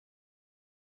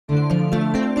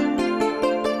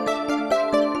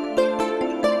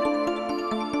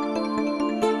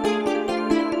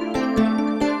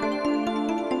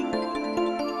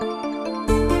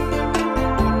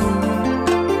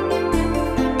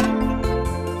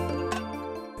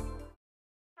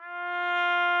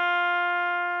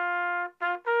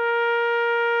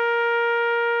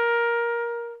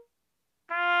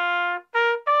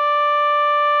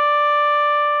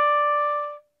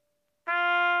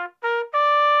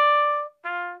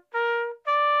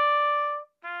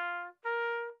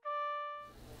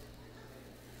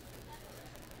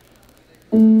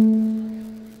Amazing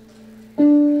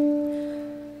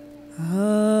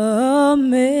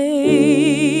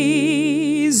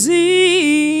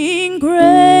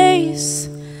grace,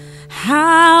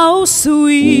 how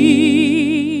sweet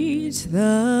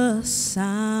the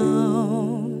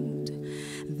sound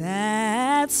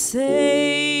that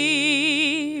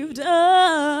saved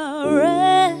a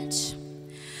wretch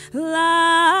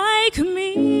like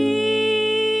me.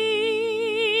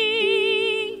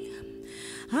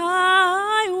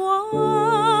 I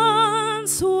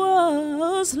once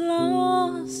was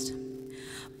lost,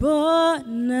 but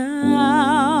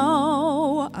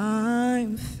now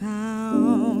I'm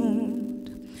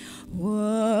found.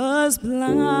 Was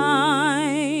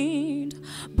blind,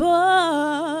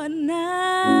 but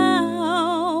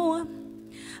now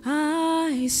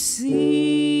I see.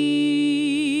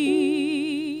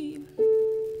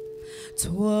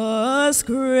 'Twas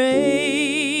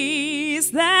grace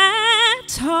that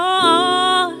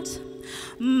taught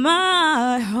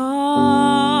my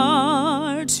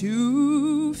heart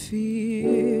to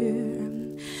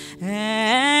fear,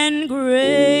 and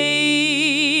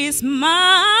grace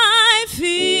my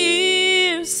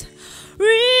fears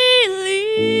relieved.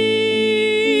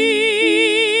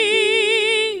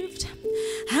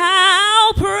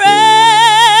 How precious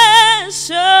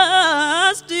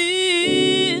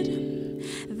did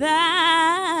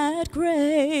that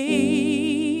grace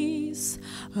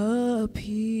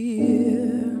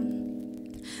appear,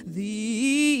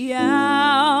 the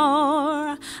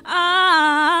hour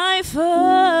I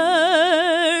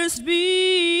first believed.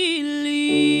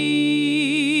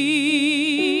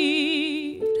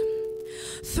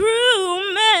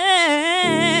 Through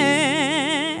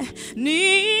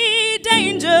many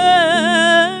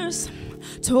dangers,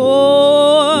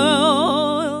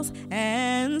 toils,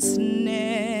 and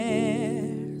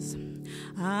snares,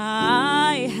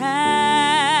 I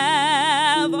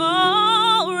have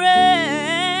already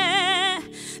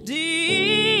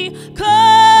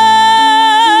come.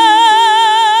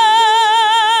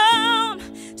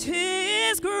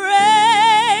 'Tis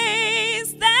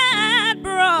grace that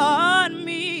brought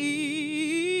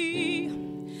me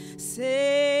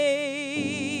safe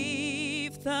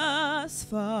thus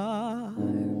far,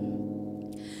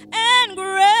 and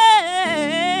grace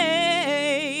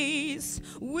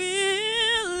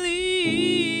will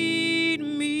lead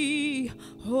me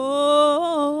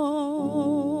home.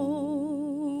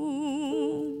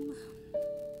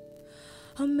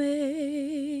 Amazing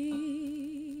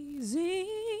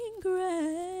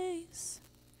grace,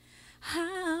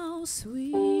 how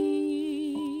sweet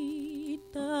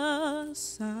the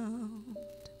sound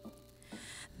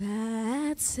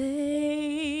that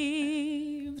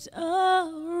saved a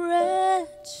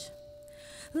wretch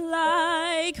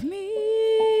like me.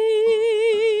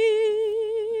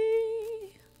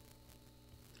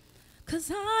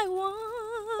 Cause I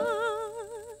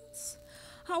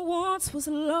once was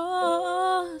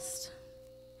lost.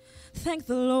 Thank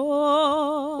the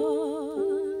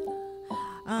Lord,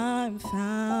 I'm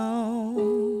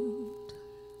found.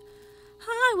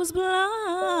 I was blind,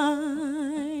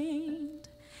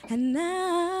 and now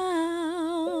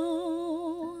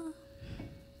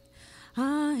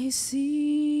I see.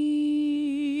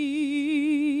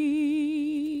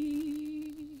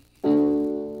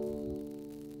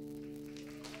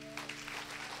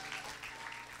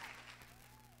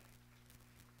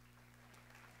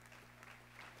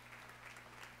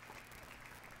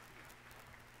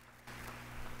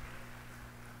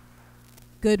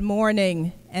 Good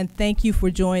morning, and thank you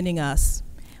for joining us.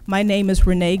 My name is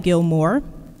Renee Gilmore,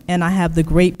 and I have the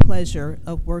great pleasure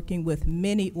of working with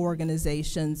many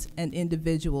organizations and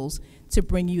individuals to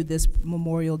bring you this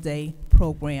Memorial Day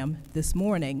program this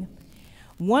morning.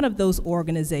 One of those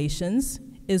organizations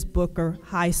is Booker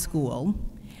High School.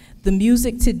 The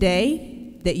music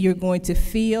today that you're going to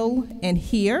feel and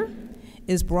hear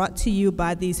is brought to you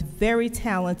by these very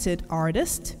talented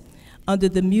artists under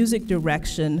the music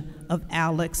direction of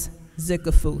Alex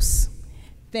Zickerfus.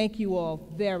 Thank you all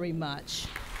very much.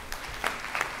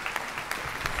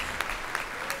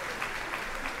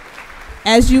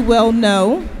 As you well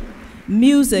know,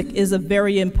 music is a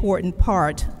very important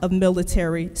part of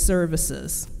military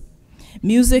services.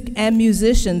 Music and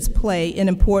musicians play an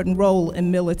important role in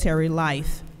military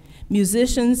life.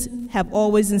 Musicians have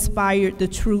always inspired the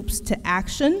troops to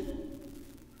action.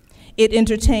 It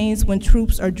entertains when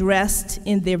troops are dressed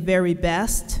in their very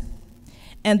best,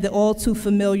 and the all too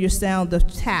familiar sound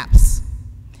of taps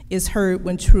is heard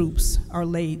when troops are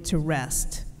laid to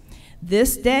rest.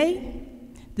 This day,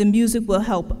 the music will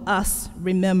help us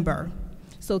remember.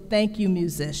 So thank you,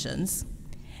 musicians.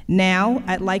 Now,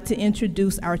 I'd like to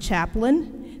introduce our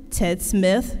chaplain, Ted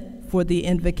Smith for the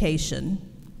invocation.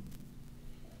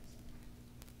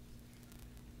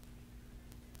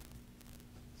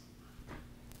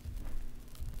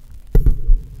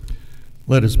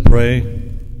 Let us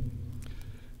pray.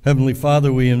 Heavenly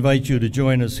Father, we invite you to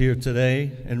join us here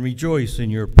today and rejoice in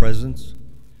your presence.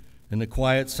 In the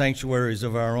quiet sanctuaries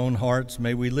of our own hearts,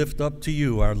 may we lift up to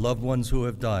you our loved ones who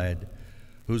have died,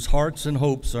 whose hearts and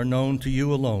hopes are known to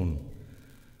you alone.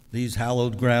 These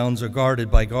hallowed grounds are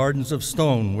guarded by gardens of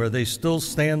stone where they still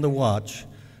stand the watch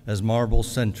as marble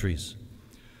sentries.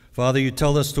 Father, you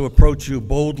tell us to approach you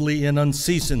boldly and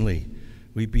unceasingly.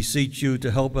 We beseech you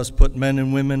to help us put men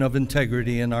and women of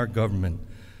integrity in our government,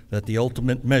 that the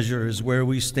ultimate measure is where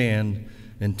we stand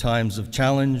in times of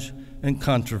challenge and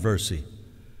controversy.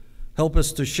 Help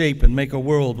us to shape and make a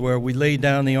world where we lay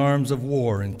down the arms of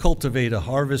war and cultivate a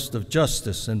harvest of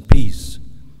justice and peace.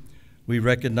 We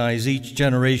recognize each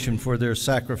generation for their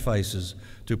sacrifices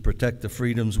to protect the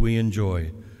freedoms we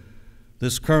enjoy.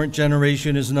 This current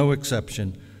generation is no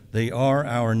exception. They are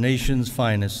our nation's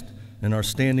finest and are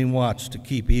standing watch to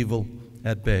keep evil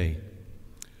at bay.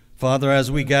 Father,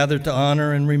 as we gather to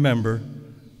honor and remember,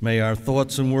 may our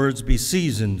thoughts and words be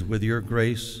seasoned with your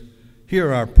grace.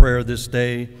 Hear our prayer this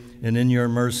day, and in your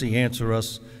mercy answer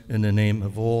us in the name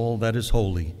of all that is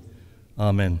holy.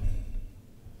 Amen.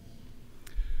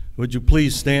 Would you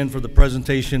please stand for the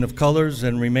presentation of colors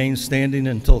and remain standing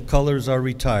until colors are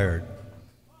retired.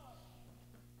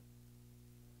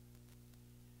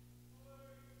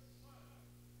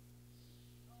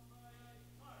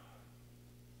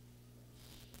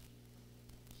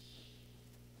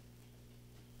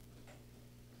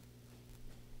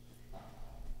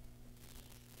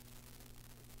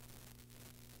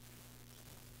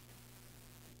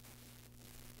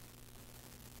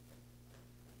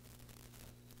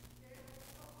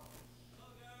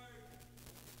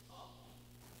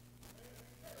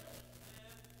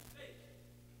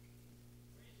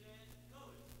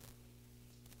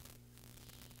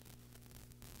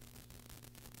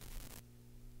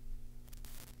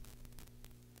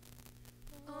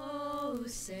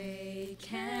 Say,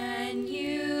 can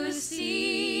you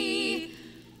see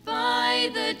by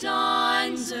the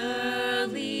dawn's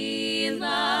early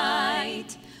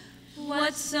light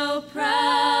what so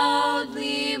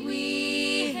proudly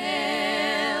we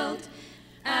hailed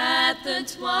at the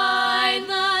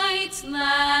twilight's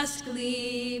last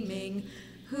gleaming,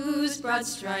 whose broad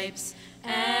stripes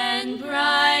and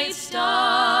bright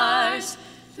stars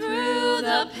through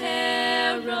the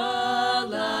perilous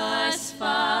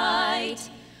fight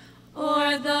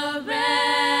o'er the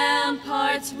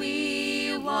ramparts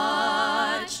we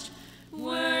watched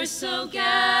were so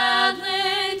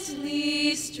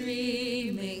gallantly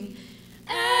streaming,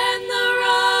 and the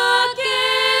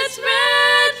rocket's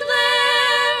red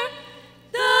glare,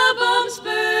 the bombs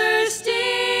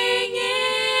bursting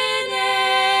in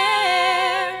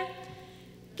air,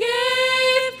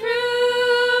 gave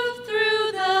proof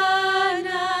through the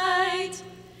night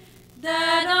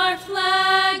that our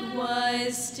flag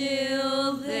was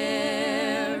still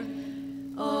there.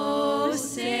 Oh,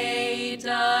 say,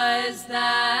 does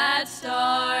that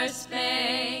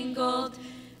star-spangled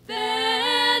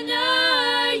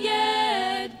banner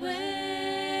yet wave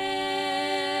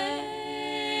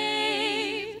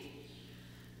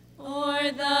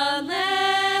o'er the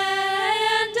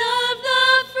land of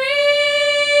the free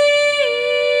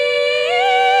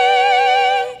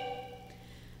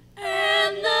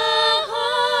and the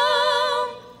home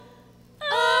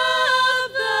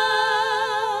of the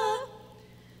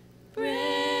brave?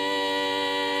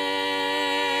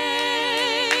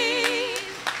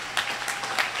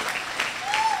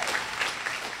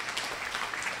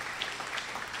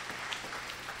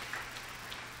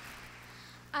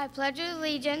 I pledge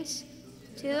allegiance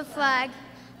to the flag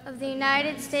of the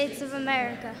United States of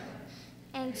America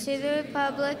and to the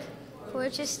republic for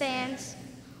which it stands,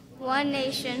 one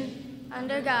nation,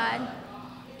 under God,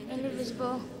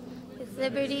 indivisible, with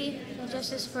liberty and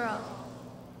justice for all.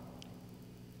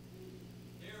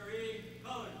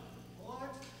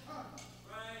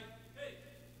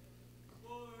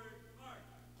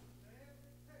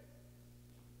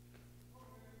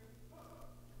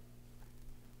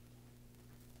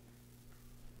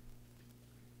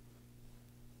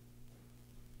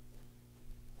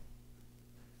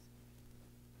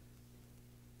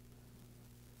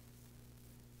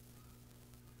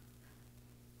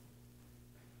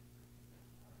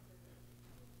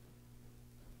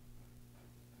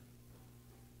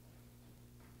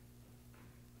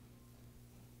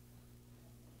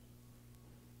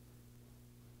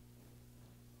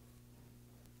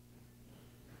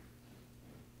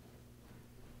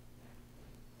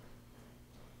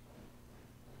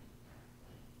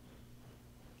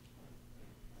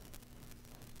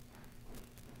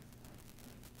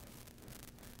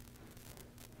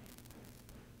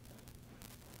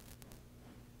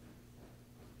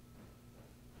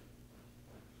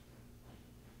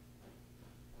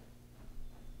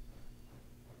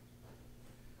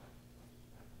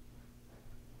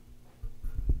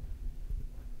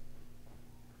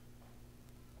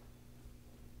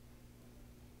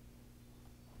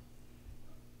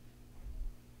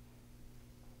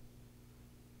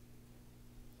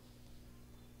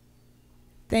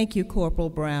 Thank you, Corporal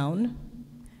Brown.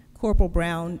 Corporal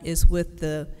Brown is with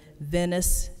the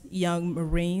Young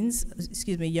Marines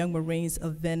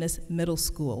of Venice Middle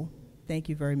School. Thank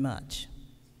you very much.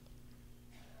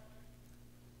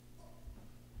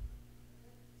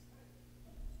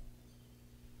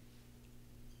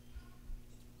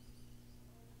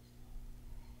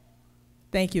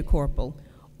 Thank you, Corporal.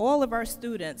 All of our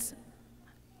students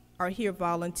are here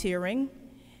volunteering.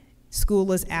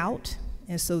 School is out,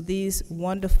 and so these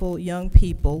wonderful young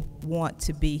people want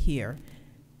to be here.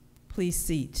 Please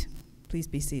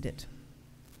be seated.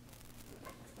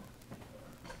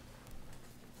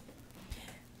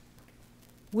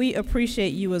 We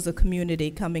appreciate you as a community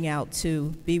coming out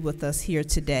to be with us here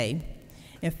today.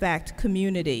 In fact,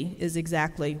 community is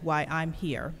exactly why I'm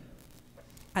here.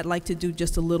 I'd like to do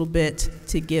just a little bit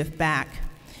to give back,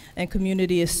 and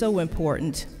community is so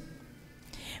important.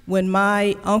 When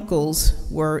my uncles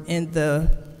were in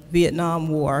the Vietnam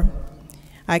War,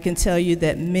 I can tell you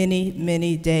that many,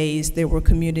 many days there were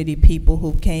community people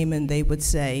who came and they would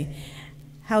say,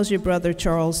 "How's your brother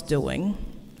Charles doing?"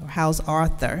 Or "How's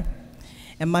Arthur?"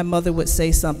 And my mother would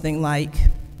say something like,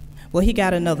 "Well, he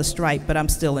got another stripe, but I'm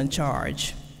still in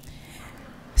charge."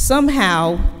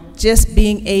 Somehow, just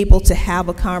being able to have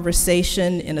a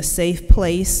conversation in a safe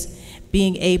place,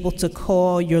 being able to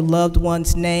call your loved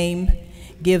one's name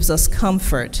gives us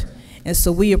comfort. And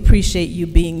so we appreciate you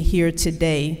being here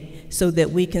today so that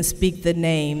we can speak the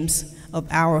names of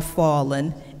our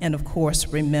fallen and, of course,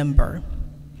 remember.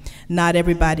 Not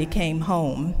everybody came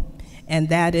home, and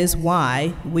that is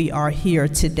why we are here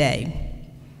today.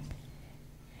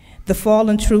 The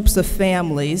fallen troops of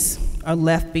families are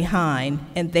left behind,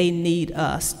 and they need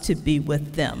us to be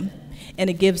with them. And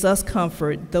it gives us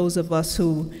comfort, those of us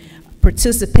who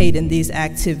participate in these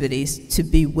activities, to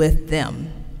be with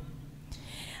them.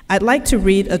 I'd like to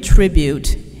read a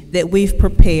tribute that we've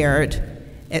prepared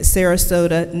at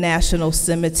Sarasota National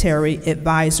Cemetery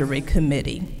Advisory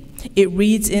Committee. It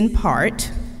reads in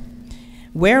part,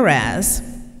 "Whereas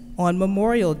on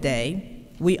Memorial Day,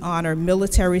 we honor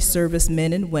military service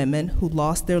men and women who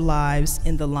lost their lives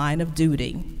in the line of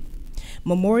duty.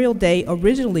 Memorial Day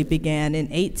originally began in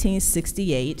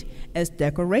 1868 as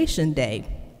Decoration Day.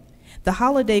 The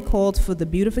holiday called for the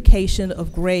beautification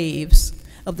of graves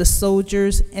of the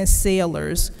soldiers and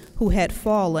sailors who had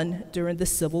fallen during the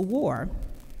Civil War.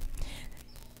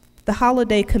 The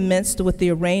holiday commenced with the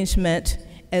arrangement,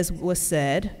 as was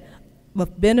said,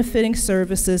 of benefiting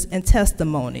services and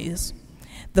testimonies,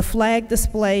 the flag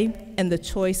display, and the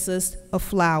choicest of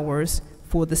flowers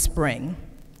for the spring.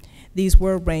 These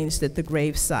were arranged at the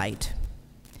grave site.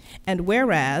 And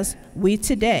whereas we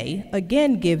today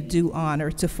again give due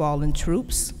honor to fallen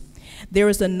troops, there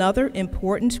is another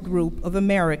important group of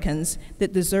Americans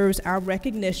that deserves our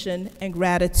recognition and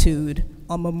gratitude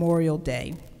on Memorial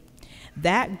Day.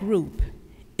 That group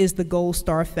is the Gold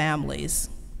Star families.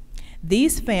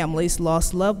 These families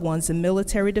lost loved ones in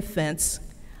military defense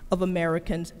of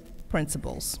American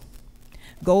principles.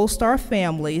 Gold Star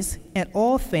families and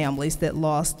all families that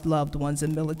lost loved ones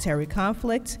in military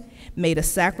conflict made a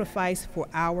sacrifice for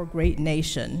our great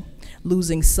nation,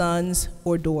 losing sons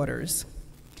or daughters.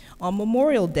 On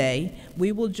Memorial Day,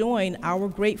 we will join our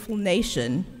grateful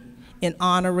nation in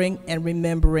honoring and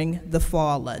remembering the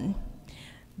fallen.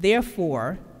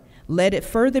 Therefore, let it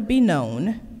further be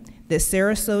known that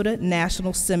Sarasota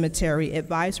National Cemetery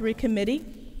Advisory Committee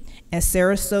and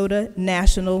Sarasota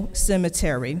National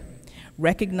Cemetery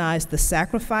recognize the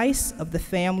sacrifice of the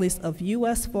families of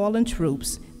U.S. fallen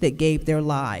troops that gave their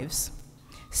lives.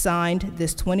 Signed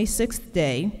this 26th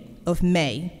day of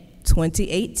May,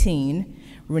 2018,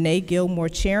 Renee Gilmore,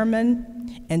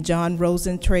 Chairman, and John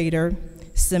Rosentrader,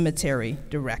 Cemetery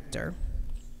Director.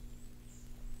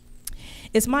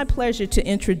 It's my pleasure to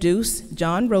introduce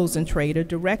John Rosentrader,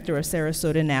 Director of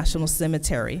Sarasota National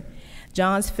Cemetery.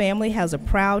 John's family has a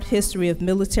proud history of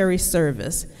military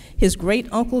service. His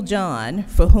great-uncle John,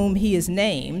 for whom he is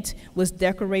named, was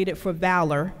decorated for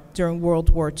valor during World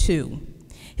War II.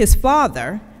 His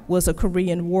father was a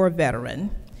Korean War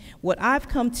veteran. What I've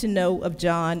come to know of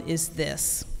John is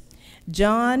this.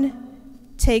 John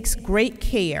takes great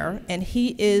care, and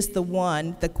he is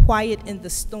the quiet in the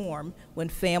storm when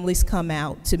families come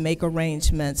out to make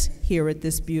arrangements here at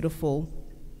this beautiful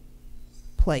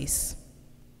place.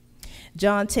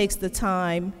 John takes the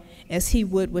time as he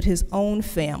would with his own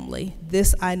family.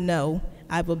 This I know.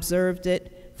 I've observed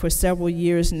it for several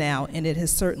years now, and it has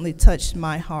certainly touched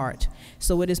my heart.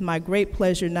 So it is my great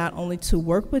pleasure not only to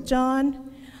work with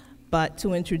John, but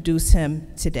to introduce him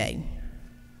today.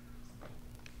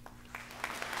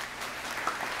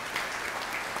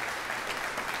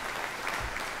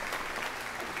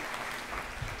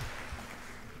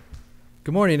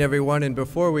 Good morning, everyone. And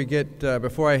before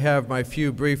I have my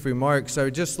few brief remarks, I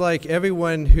would just like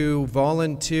everyone who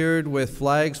volunteered with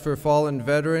Flags for Fallen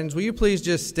Veterans, will you please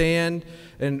just stand,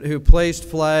 and who placed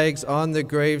flags on the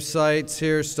grave sites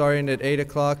here starting at 8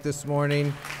 o'clock this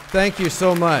morning. Thank you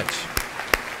so much.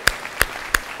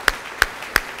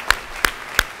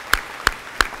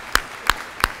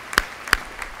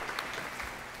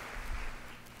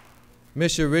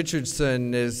 Misha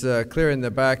Richardson is clear in the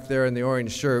back there in the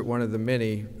orange shirt, one of the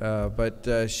many, but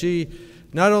she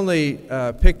not only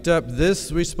picked up this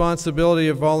responsibility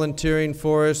of volunteering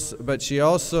for us, but she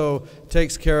also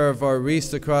takes care of our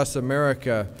Wreaths Across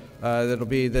America. That'll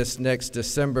be this next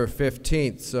December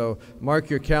 15th. So mark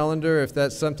your calendar if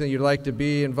that's something you'd like to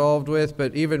be involved with.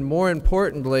 But even more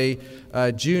importantly,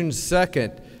 June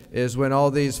 2nd is when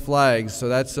all these flags, so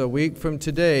that's a week from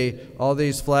today, all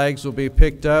these flags will be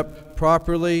picked up,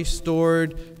 properly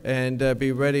stored, and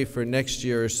be ready for next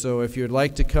year. So if you'd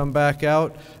like to come back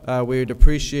out, we would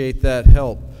appreciate that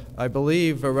help. I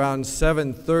believe around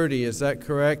 7:30, is that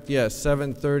correct? Yes,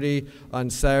 7:30 on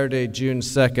Saturday, June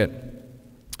 2nd.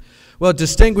 Well,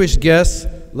 distinguished guests,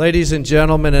 ladies and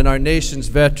gentlemen, and our nation's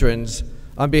veterans,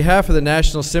 on behalf of the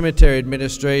National Cemetery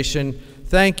Administration,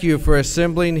 thank you for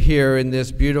assembling here in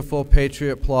this beautiful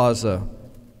Patriot Plaza.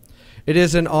 It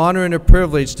is an honor and a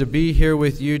privilege to be here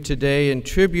with you today in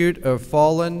tribute of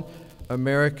fallen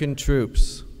American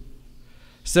troops.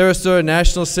 Sarasota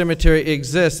National Cemetery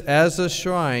exists as a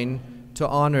shrine to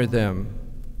honor them.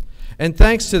 And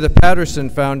thanks to the Patterson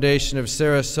Foundation of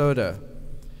Sarasota,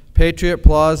 Patriot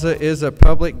Plaza is a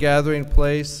public gathering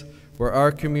place where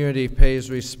our community pays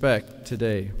respect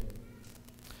today.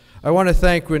 I want to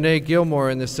thank Renee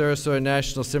Gilmore and the Sarasota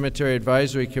National Cemetery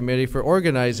Advisory Committee for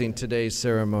organizing today's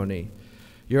ceremony.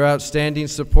 Your outstanding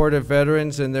support of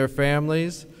veterans and their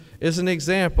families is an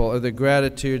example of the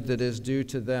gratitude that is due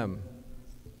to them.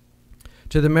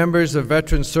 To the members of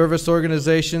veteran service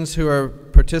organizations who are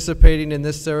participating in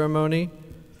this ceremony,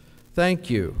 thank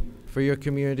you for your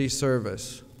community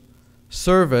service.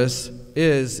 Service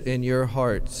is in your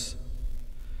hearts.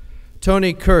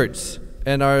 Tony Kurtz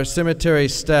and our cemetery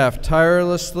staff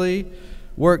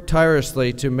work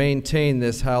tirelessly to maintain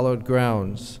this hallowed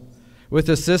grounds. With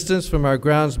assistance from our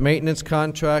grounds maintenance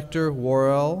contractor,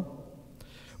 Worrell,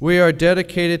 we are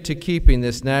dedicated to keeping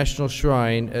this national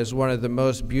shrine as one of the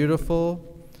most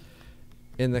beautiful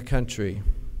in the country.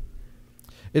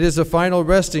 It is a final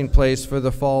resting place for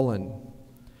the fallen.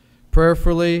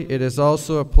 Prayerfully, it is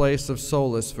also a place of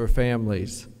solace for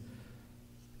families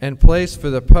and place for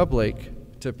the public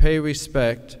to pay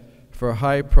respect for a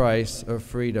high price of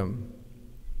freedom.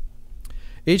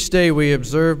 Each day we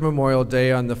observe Memorial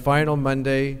Day on the final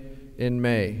Monday in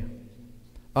May.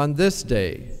 On this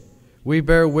day, we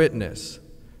bear witness,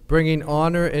 bringing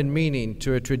honor and meaning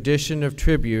to a tradition of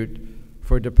tribute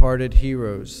for departed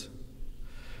heroes.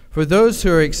 For those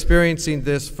who are experiencing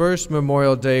this first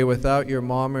Memorial Day without your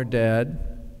mom or dad,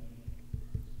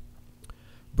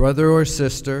 brother or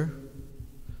sister,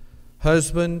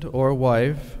 husband or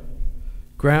wife,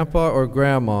 grandpa or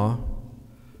grandma,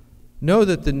 know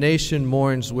that the nation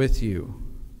mourns with you.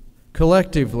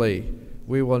 Collectively,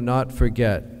 we will not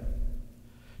forget.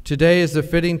 Today is a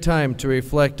fitting time to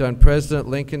reflect on President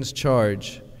Lincoln's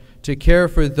charge to care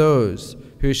for those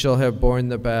who shall have borne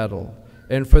the battle,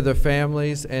 and for the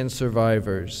families and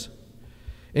survivors.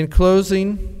 In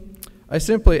closing, I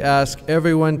simply ask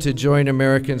everyone to join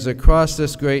Americans across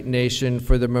this great nation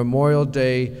for the Memorial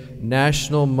Day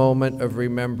National Moment of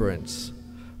Remembrance.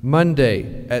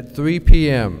 Monday at 3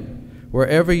 p.m.,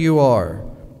 wherever you are,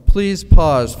 please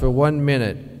pause for 1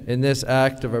 minute in this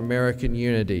act of American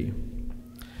unity.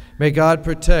 May God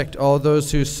protect all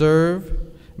those who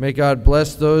serve. May God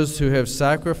bless those who have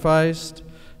sacrificed,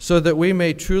 so that we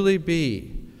may truly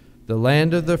be the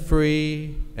land of the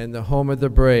free and the home of the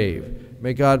brave.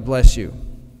 May God bless you.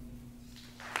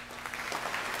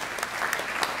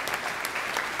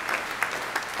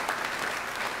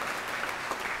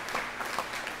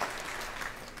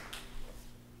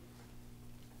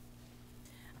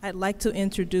 I'd like to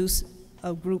introduce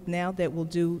a group now that will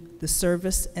do the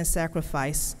service and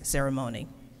sacrifice ceremony.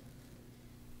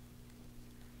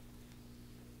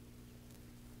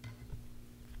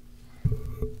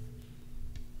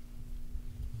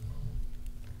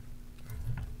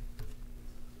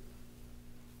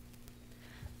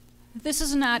 This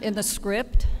is not in the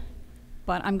script,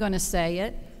 but I'm going to say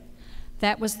it.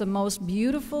 That was the most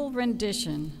beautiful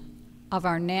rendition of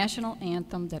our national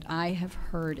anthem that I have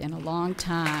heard in a long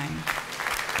time.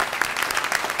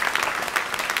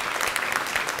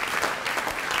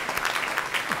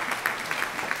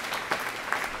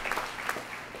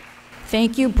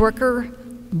 Thank you, Brooker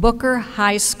Booker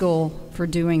High School for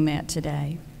doing that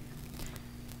today.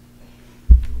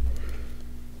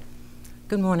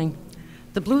 Good morning.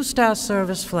 The Blue Star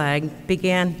Service flag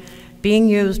began being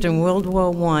used in World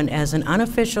War I as an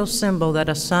unofficial symbol that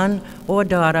a son or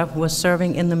daughter was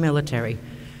serving in the military.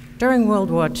 During World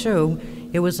War II,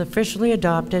 it was officially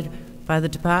adopted by the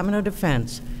Department of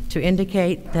Defense to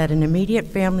indicate that an immediate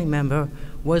family member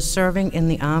was serving in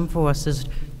the armed forces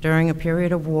during a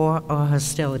period of war or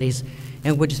hostilities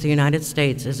in which the United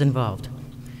States is involved.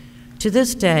 To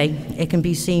this day, it can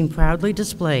be seen proudly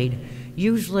displayed,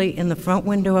 usually in the front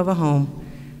window of a home,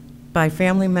 by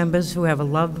family members who have a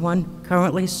loved one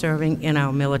currently serving in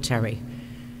our military.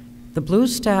 The Blue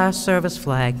Star Service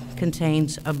flag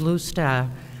contains a blue star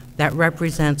that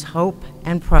represents hope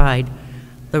and pride.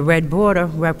 The red border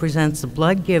represents the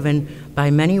blood given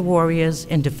by many warriors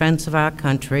in defense of our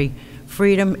country,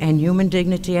 freedom and human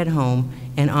dignity at home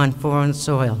and on foreign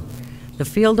soil. The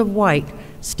field of white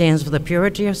stands for the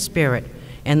purity of spirit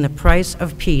and the price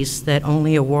of peace that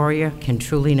only a warrior can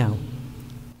truly know.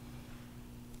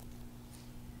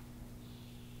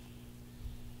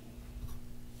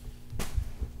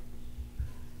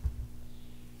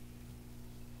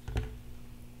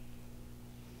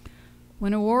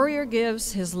 When a warrior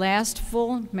gives his last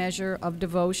full measure of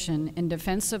devotion in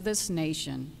defense of this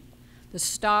nation, the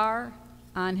star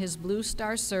on his Blue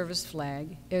Star Service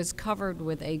flag is covered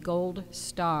with a gold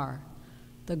star.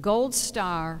 The gold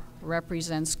star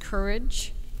represents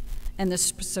courage and the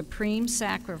supreme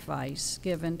sacrifice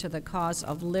given to the cause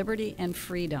of liberty and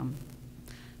freedom.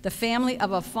 The family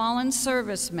of a fallen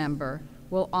service member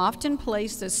will often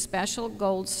place this special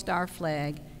gold star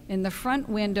flag in the front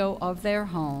window of their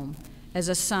home as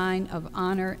a sign of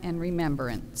honor and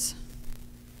remembrance.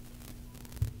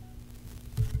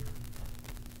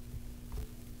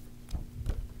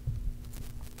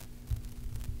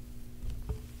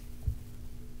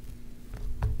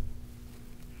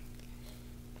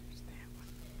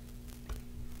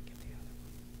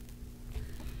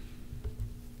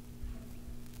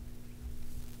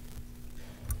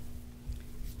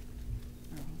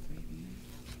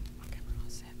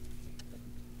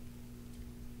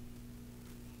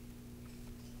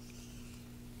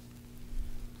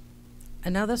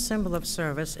 Another symbol of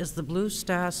service is the Blue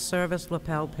Star Service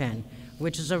lapel pin,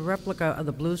 which is a replica of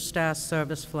the Blue Star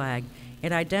Service flag.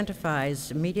 It identifies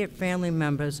immediate family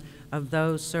members of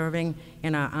those serving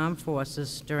in our armed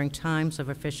forces during times of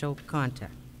official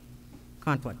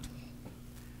conflict.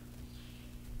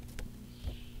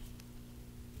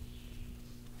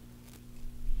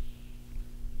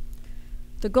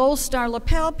 The Gold Star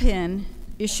lapel pin,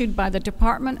 issued by the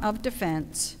Department of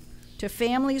Defense to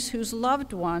families whose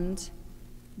loved ones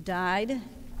died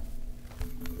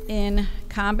in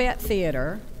combat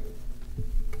theater.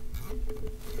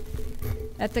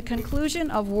 At the conclusion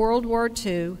of World War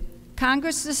II,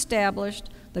 Congress established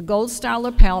the Gold Star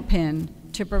lapel pin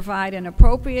to provide an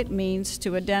appropriate means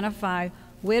to identify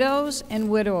widows and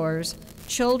widowers,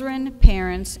 children,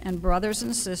 parents, and brothers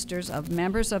and sisters of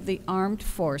members of the armed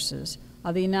forces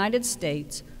of the United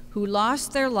States who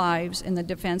lost their lives in the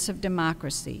defense of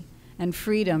democracy and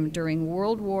freedom during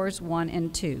World Wars I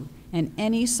and II, and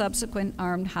any subsequent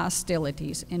armed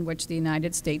hostilities in which the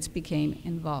United States became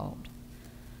involved.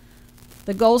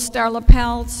 The Gold Star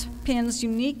lapel pin's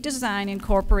unique design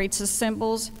incorporates the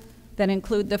symbols that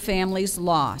include the family's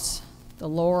loss. The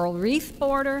laurel wreath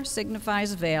border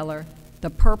signifies valor. The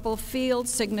purple field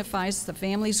signifies the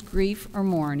family's grief or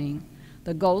mourning.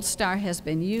 The Gold Star has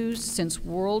been used since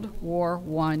World War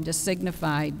I to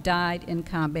signify died in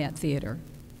combat theater.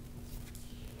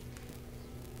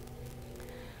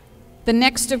 The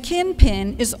next of kin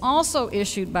pin is also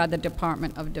issued by the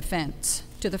Department of Defense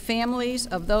to the families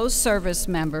of those service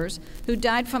members who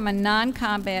died from a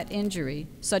non-combat injury,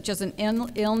 such as an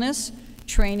illness,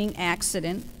 training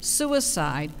accident,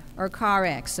 suicide, or car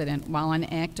accident while on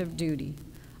active duty.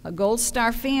 A Gold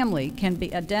Star family can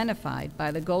be identified by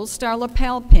the Gold Star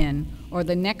lapel pin or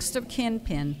the next of kin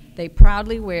pin they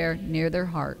proudly wear near their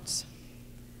hearts.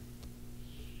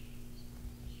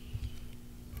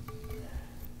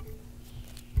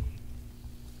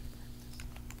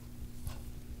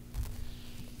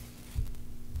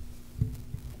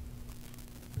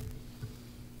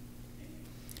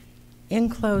 In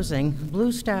closing,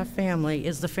 Blue Star family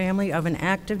is the family of an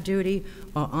active duty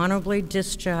or honorably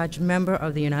discharged member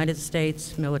of the United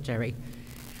States military.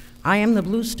 I am the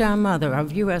Blue Star mother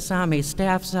of U.S. Army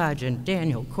Staff Sergeant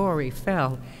Daniel Corey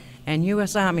Fell and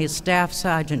U.S. Army Staff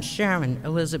Sergeant Sharon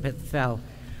Elizabeth Fell.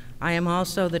 I am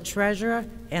also the treasurer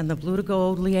and the Blue to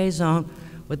Gold liaison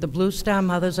with the Blue Star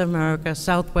Mothers of America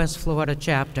Southwest Florida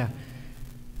chapter.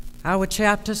 Our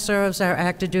chapter serves our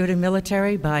active duty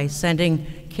military by sending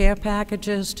care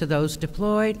packages to those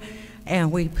deployed,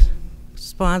 and we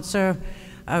sponsor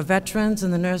our veterans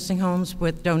in the nursing homes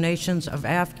with donations of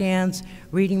Afghans,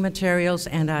 reading materials,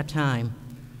 and our time.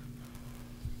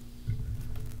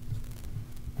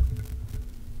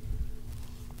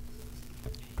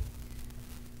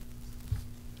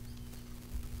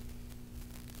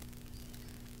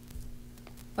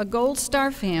 A Gold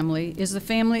Star family is the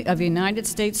family of a United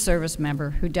States service member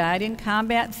who died in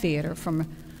combat theater from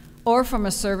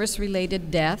a service-related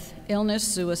death, illness,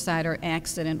 suicide, or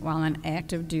accident while on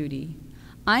active duty.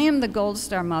 I am the Gold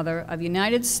Star mother of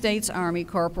United States Army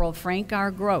Corporal Frank R.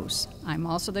 Gross. I'm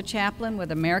also the chaplain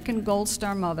with American Gold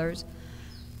Star Mothers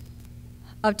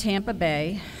of Tampa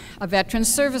Bay, a veteran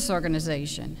service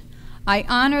organization. I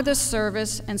honor the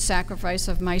service and sacrifice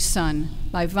of my son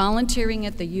by volunteering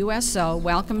at the USO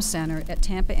Welcome Center at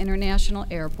Tampa International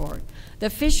Airport,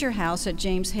 the Fisher House at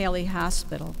James Haley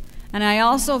Hospital, and I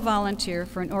also volunteer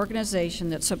for an organization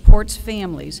that supports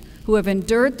families who have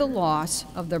endured the loss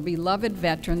of their beloved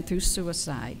veteran through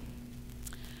suicide.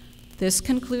 This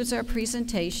concludes our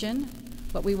presentation,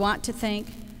 but we want to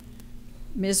thank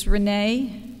Ms.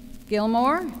 Renee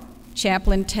Gilmore,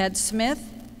 Chaplain Ted Smith,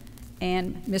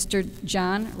 and Mr.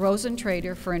 John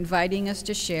Rosentrader for inviting us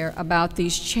to share about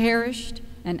these cherished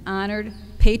and honored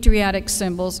patriotic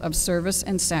symbols of service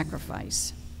and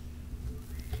sacrifice.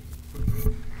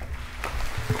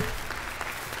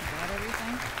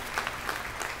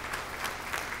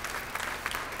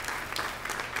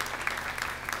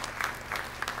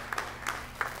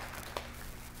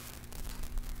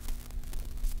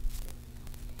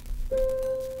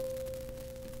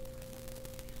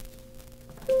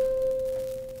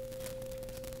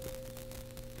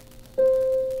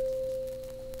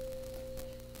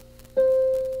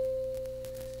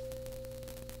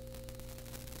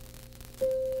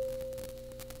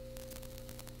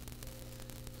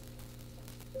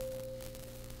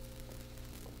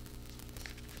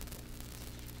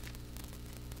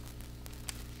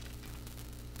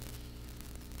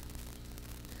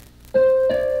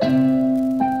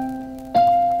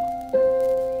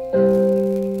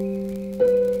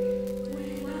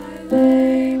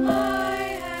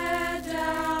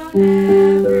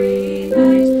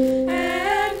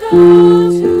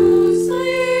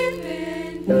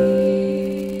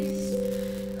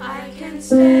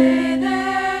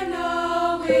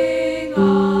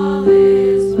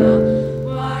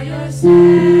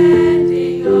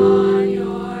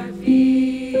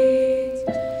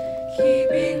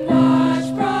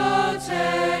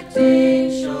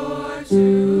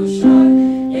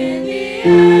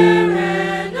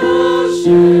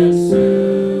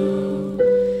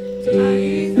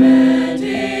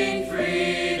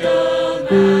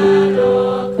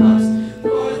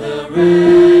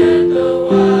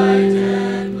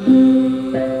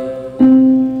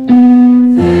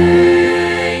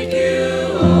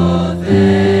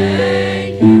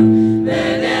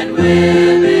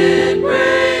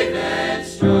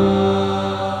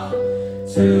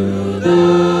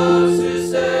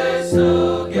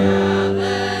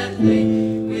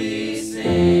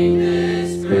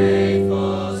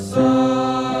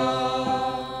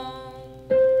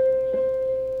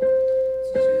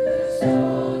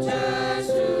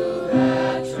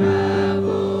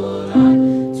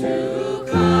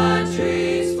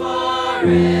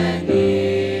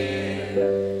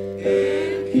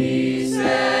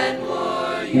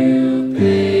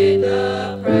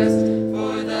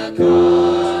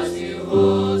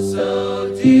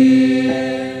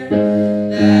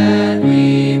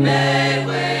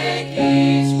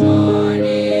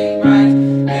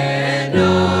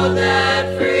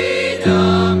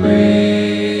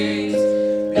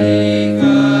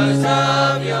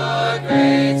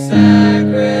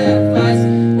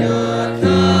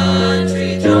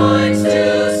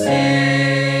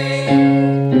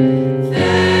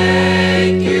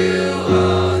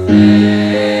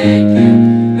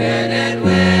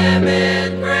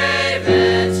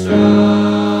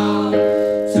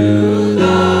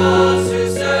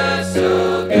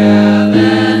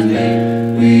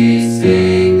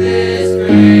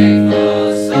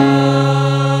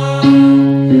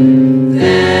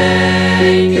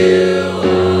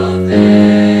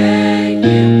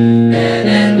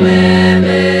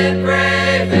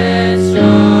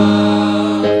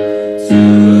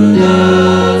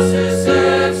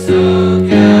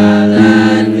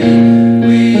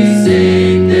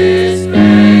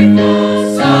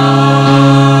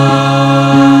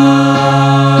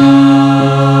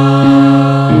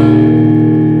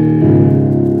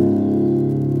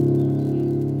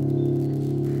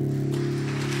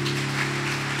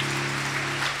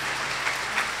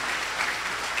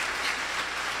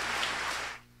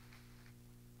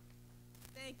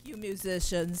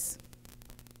 musicians.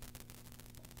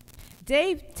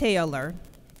 Dave Taylor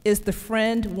is the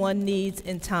friend one needs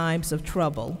in times of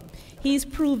trouble. He's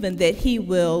proven that he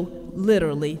will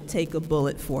literally take a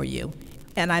bullet for you.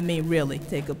 And I mean really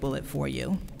take a bullet for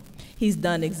you. He's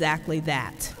done exactly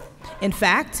that. In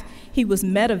fact, he was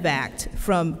medevaced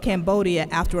from Cambodia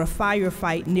after a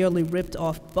firefight nearly ripped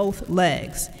off both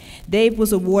legs. Dave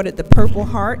was awarded the Purple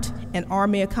Heart and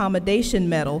Army Accommodation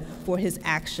Medal for his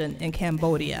action in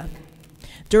Cambodia.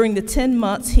 During the 10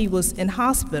 months he was in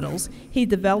hospitals, he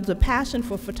developed a passion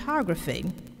for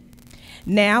photography.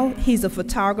 Now he's a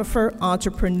photographer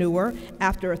entrepreneur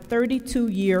after a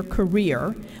 32-year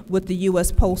career with the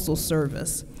U.S. Postal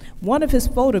Service. One of his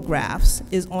photographs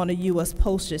is on a U.S.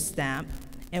 postage stamp,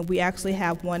 and we actually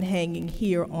have one hanging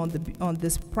here on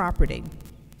this property.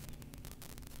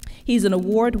 He's an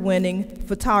award-winning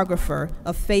photographer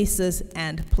of faces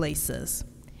and places.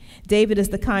 David is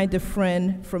the kind of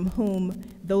friend from whom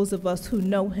those of us who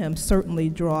know him certainly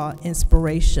draw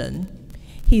inspiration.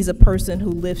 He's a person who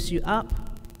lifts you up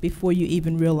before you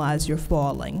even realize you're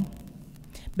falling.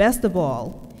 Best of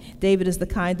all, David is the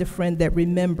kind of friend that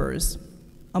remembers.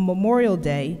 On Memorial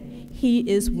Day, he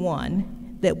is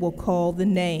one that will call the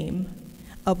name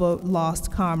of a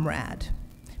lost comrade.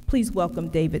 Please welcome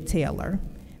David Taylor,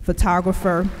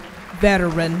 photographer,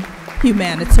 veteran,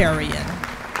 humanitarian.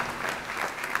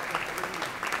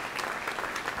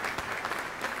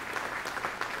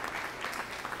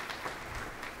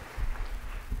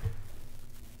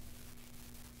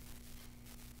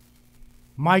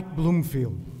 Mike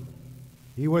Bloomfield.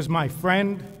 He was my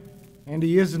friend, and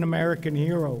he is an American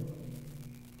hero.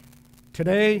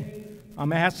 Today,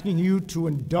 I'm asking you to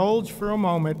indulge for a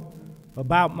moment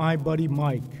about my buddy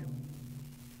Mike.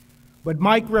 But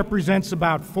Mike represents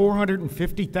about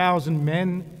 450,000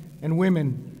 men and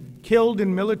women killed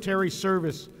in military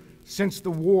service since the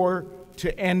war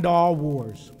to end all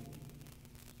wars.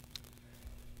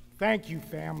 Thank you,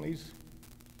 families,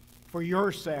 for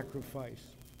your sacrifice.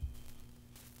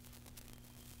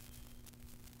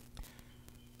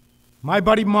 My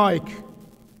buddy Mike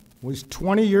was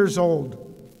 20 years old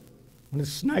when a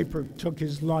sniper took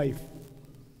his life.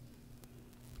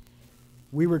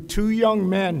 We were two young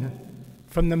men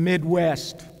from the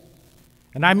Midwest,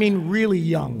 and I mean really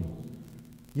young.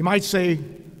 You might say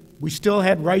we still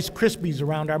had Rice Krispies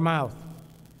around our mouth.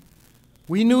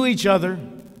 We knew each other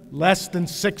less than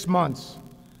 6 months,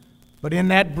 but in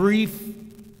that brief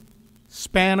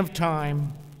span of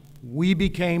time, we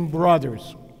became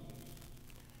brothers.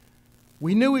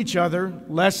 We knew each other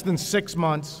less than 6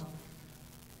 months,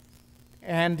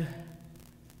 and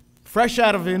fresh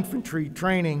out of infantry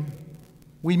training,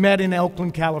 we met in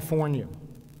Oakland, California.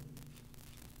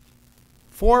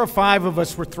 4 or 5 of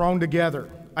us were thrown together,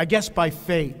 I guess by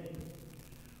fate.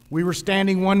 We were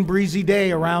standing one breezy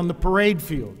day around the parade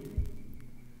field,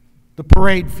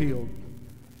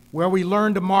 where we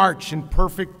learned to march in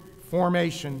perfect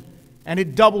formation, and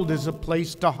it doubled as a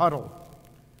place to huddle.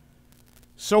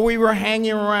 So we were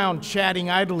hanging around,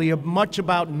 chatting idly of much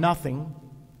about nothing.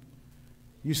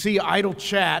 You see, idle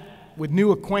chat with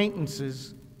new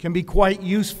acquaintances can be quite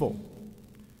useful.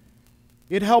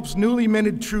 It helps newly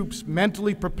minted troops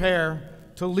mentally prepare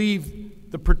to leave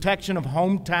the protection of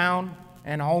hometown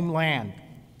and homeland.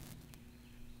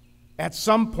 At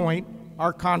some point,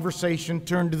 our conversation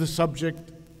turned to the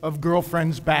subject of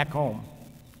girlfriends back home.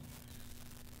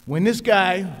 When this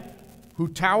guy, who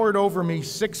towered over me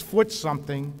 6 foot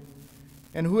something,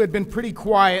 and who had been pretty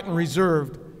quiet and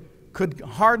reserved, could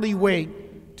hardly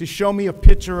wait to show me a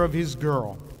picture of his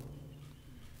girl.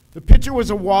 The picture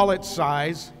was a wallet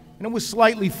size, and it was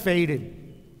slightly faded.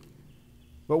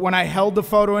 But when I held the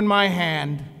photo in my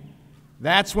hand,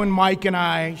 that's when Mike and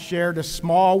I shared a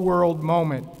small world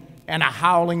moment and a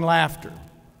howling laughter.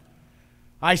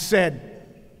 I said,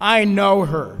 "I know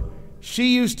her.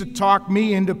 She used to talk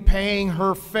me into paying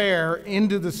her fare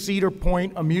into the Cedar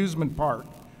Point amusement park."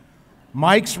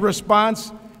 Mike's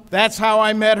response, "That's how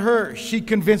I met her. She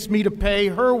convinced me to pay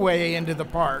her way into the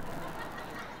park."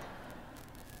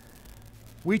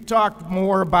 We talked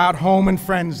more about home and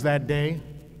friends that day,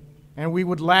 and we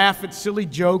would laugh at silly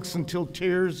jokes until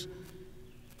tears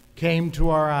came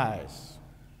to our eyes.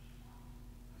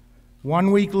 1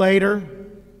 week later,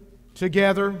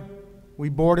 together, we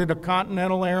boarded a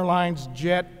Continental Airlines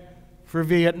jet for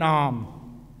Vietnam.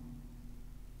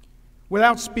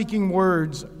 Without speaking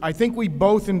words, I think we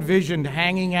both envisioned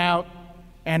hanging out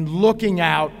and looking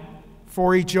out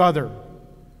for each other.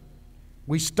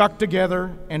 We stuck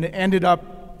together and ended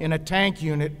up in a tank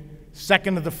unit,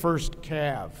 second to the first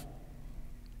cav.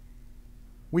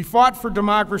 We fought for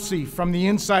democracy from the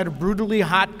inside of brutally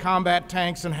hot combat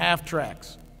tanks and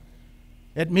half-tracks.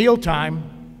 At mealtime,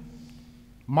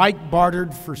 Mike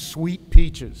bartered for sweet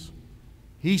peaches.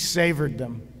 He savored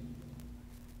them.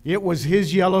 It was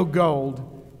his yellow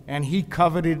gold, and he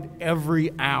coveted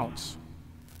every ounce.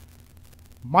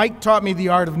 Mike taught me the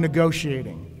art of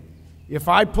negotiating. If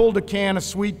I pulled a can of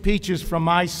sweet peaches from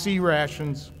my sea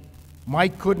rations,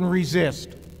 Mike couldn't resist.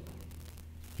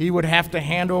 He would have to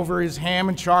hand over his ham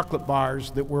and chocolate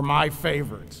bars that were my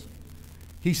favorites.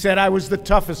 He said I was the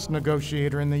toughest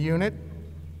negotiator in the unit.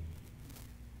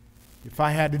 If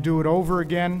I had to do it over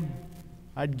again,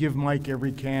 I'd give Mike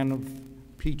every can of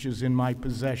peaches in my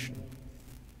possession.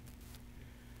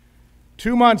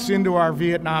 2 months into our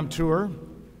Vietnam tour,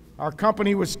 our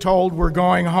company was told we're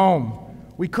going home.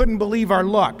 We couldn't believe our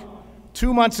luck.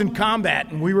 2 months in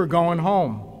combat and we were going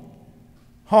home.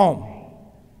 Home,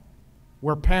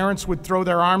 where parents would throw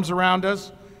their arms around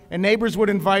us and neighbors would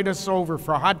invite us over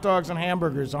for hot dogs and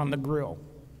hamburgers on the grill.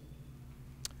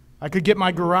 I could get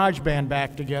my garage band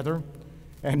back together,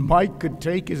 and Mike could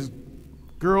take his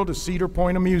girl to Cedar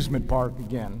Point Amusement Park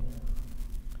again.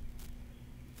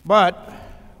 But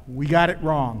we got it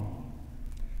wrong.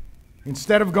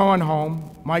 Instead of going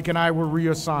home, Mike and I were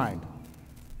reassigned.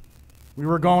 We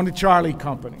were going to Charlie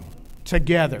Company,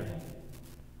 together.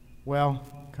 Well,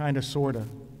 kind of, sort of.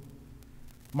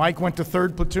 Mike went to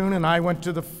 3rd Platoon, and I went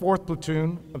to the 4th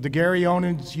Platoon of the Gary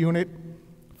Onens Unit,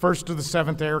 1st to the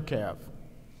 7th Air Cav.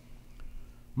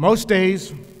 Most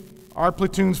days, our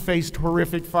platoons faced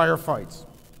horrific firefights.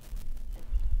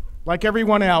 Like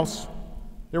everyone else,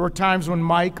 there were times when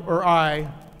Mike or I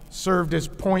served as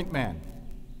point man.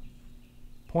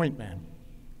 Point man.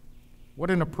 What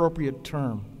an appropriate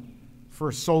term for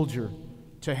a soldier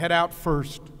to head out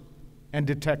first and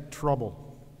detect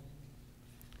trouble.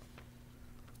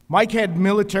 Mike had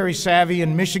military savvy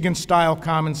and Michigan-style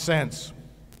common sense.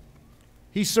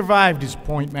 He survived his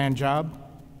point man job.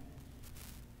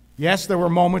 Yes, there were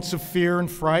moments of fear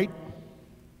and fright,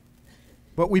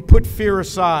 but we put fear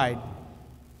aside.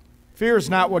 Fear is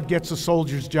not what gets a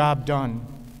soldier's job done.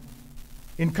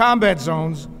 In combat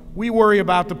zones, we worry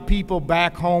about the people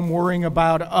back home worrying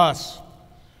about us.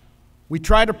 We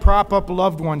try to prop up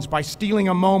loved ones by stealing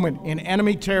a moment in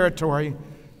enemy territory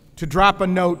to drop a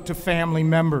note to family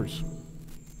members.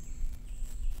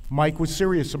 Mike was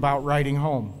serious about writing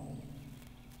home.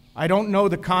 I don't know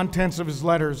the contents of his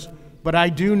letters, but I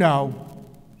do know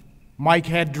Mike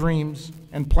had dreams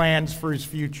and plans for his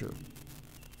future.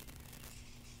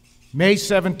 May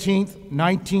 17th,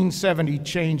 1970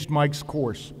 changed Mike's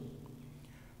course.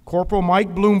 Corporal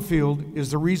Mike Bloomfield is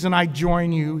the reason I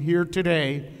join you here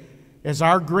today as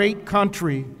our great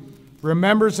country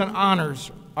remembers and honors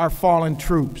our fallen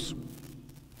troops.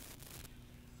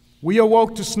 We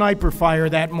awoke to sniper fire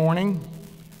that morning.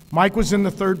 Mike was in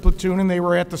the 3rd Platoon and they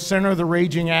were at the center of the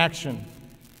raging action.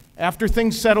 After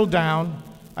things settled down,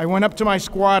 I went up to my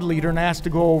squad leader and asked to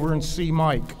go over and see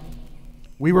Mike.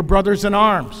 We were brothers in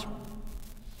arms.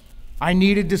 I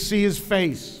needed to see his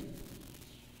face.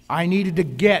 I needed to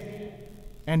get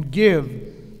and give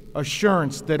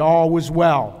assurance that all was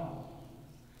well.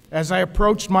 As I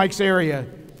approached Mike's area,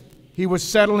 he was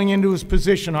settling into his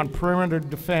position on perimeter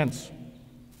defense.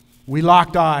 We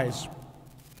locked eyes.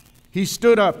 He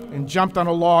stood up and jumped on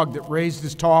a log that raised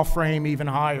his tall frame even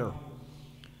higher.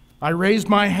 I raised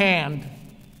my hand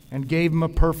and gave him a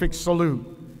perfect salute.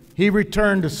 He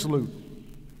returned a salute.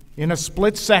 In a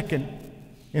split second,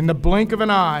 in the blink of an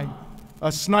eye,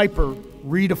 a sniper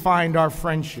redefined our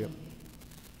friendship.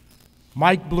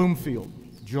 Mike Bloomfield,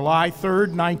 July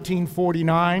 3rd,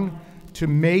 1949 to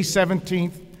May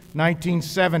 17th,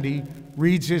 1970,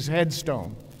 reads his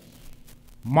headstone.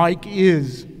 Mike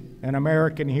is an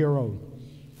American hero.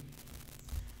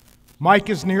 Mike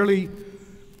is nearly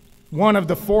one of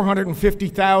the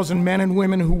 450,000 men and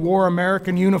women who wore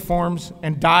American uniforms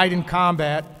and died in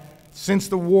combat since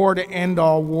the war to end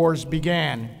all wars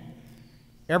began.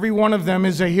 Every one of them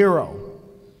is a hero.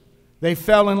 They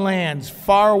fell in lands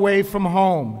far away from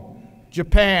home: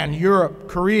 Japan, Europe,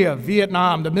 Korea,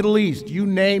 Vietnam, the Middle East, you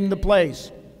name the place.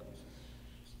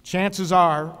 Chances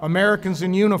are, Americans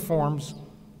in uniforms,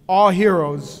 all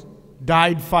heroes,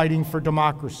 died fighting for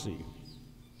democracy.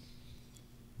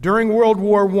 During World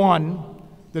War I,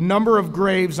 the number of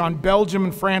graves on Belgium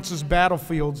and France's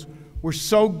battlefields were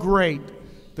so great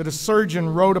that a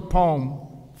surgeon wrote a poem,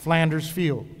 Flanders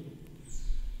Field.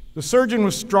 The surgeon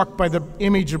was struck by the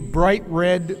image of bright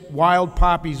red wild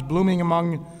poppies blooming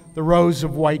among the rows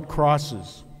of white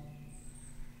crosses.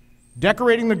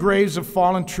 Decorating the graves of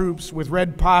fallen troops with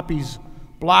red poppies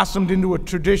blossomed into a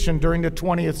tradition during the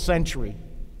 20th century.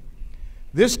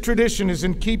 This tradition is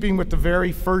in keeping with the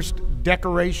very first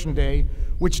Decoration Day,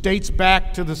 which dates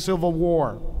back to the Civil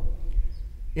War.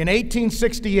 In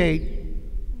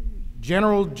 1868,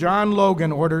 General John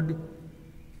Logan ordered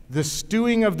the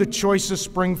stewing of the choicest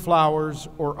spring flowers,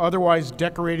 or otherwise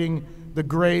decorating the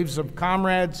graves of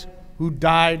comrades who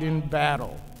died in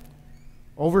battle.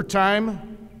 Over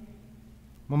time,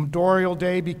 Memorial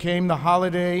Day became the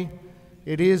holiday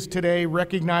it is today,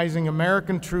 recognizing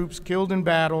American troops killed in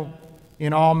battle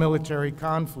in all military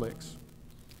conflicts.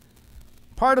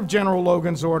 Part of General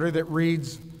Logan's order that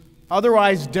reads,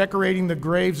 "Otherwise decorating the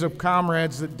graves of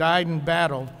comrades that died in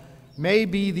battle," may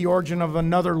be the origin of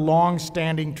another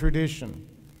long-standing tradition.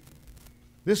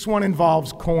 This one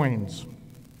involves coins.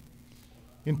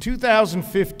 In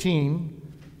 2015,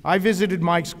 I visited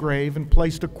Mike's grave and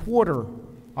placed a quarter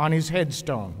on his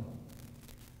headstone.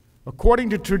 According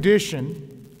to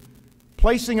tradition,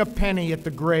 placing a penny at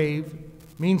the grave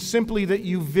means simply that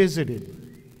you visited.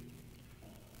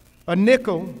 A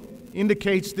nickel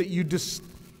indicates that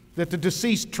that the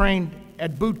deceased trained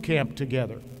at boot camp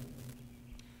together.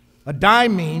 A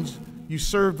dime means you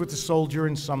served with the soldier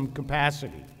in some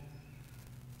capacity.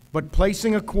 But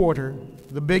placing a quarter,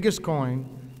 the biggest coin,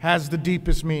 has the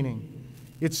deepest meaning.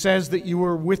 It says that you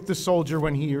were with the soldier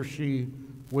when he or she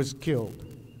was killed.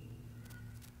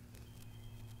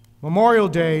 Memorial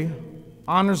Day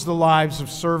honors the lives of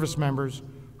service members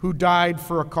who died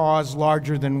for a cause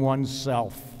larger than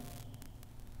oneself.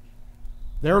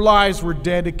 Their lives were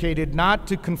dedicated not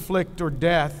to conflict or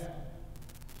death,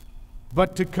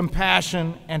 but to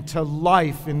compassion and to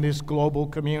life in this global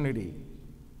community.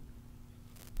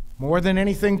 More than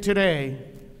anything today,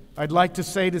 I'd like to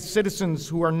say to citizens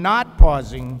who are not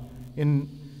pausing in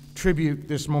tribute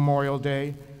this Memorial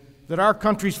Day that our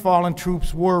country's fallen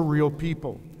troops were real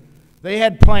people. They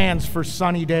had plans for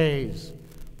sunny days,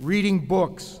 reading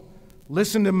books,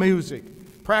 listening to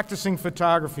music, practicing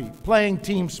photography, playing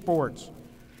team sports,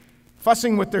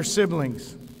 fussing with their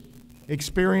siblings,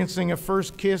 experiencing a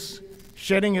first kiss,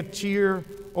 shedding a tear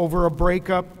over a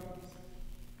breakup.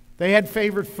 They had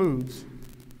favorite foods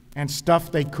and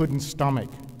stuff they couldn't stomach.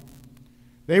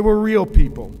 They were real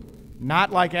people,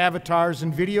 not like avatars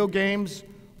in video games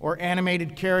or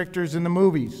animated characters in the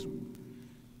movies.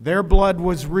 Their blood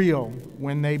was real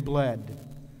when they bled,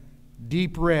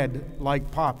 deep red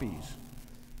like poppies.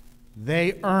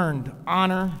 They earned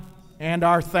honor and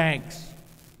our thanks.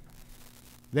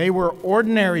 They were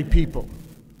ordinary people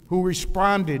who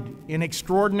responded in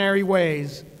extraordinary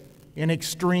ways in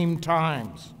extreme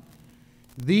times.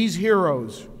 These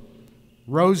heroes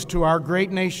rose to our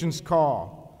great nation's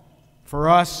call. For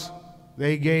us,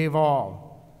 they gave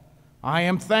all. I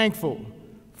am thankful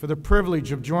for the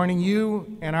privilege of joining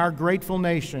you and our grateful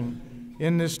nation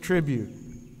in this tribute.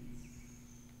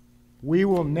 We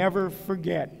will never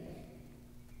forget.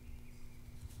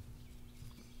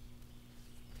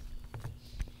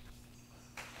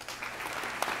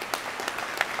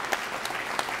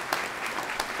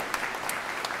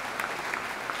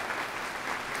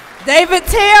 David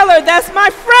Taylor, that's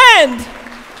my friend.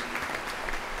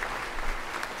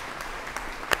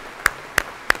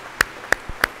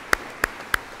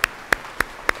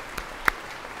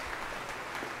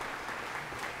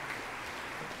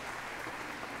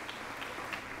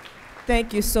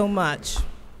 Thank you so much.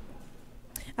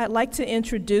 I'd like to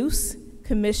introduce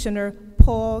Commissioner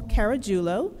Paul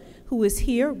Caragiulo, who is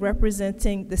here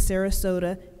representing the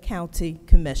Sarasota County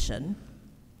Commission.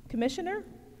 Commissioner?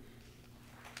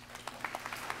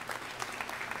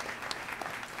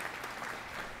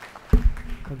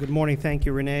 Well, good morning. Thank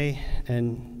you, Renee.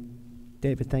 And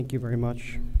David, thank you very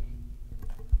much.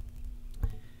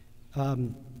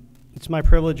 It's my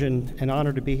privilege and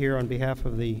honor to be here on behalf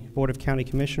of the Board of County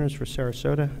Commissioners for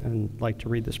Sarasota, and I'd like to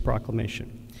read this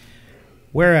proclamation.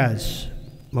 Whereas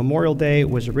Memorial Day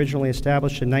was originally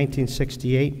established in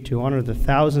 1968 to honor the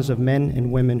thousands of men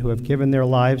and women who have given their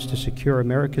lives to secure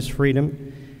America's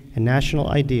freedom and national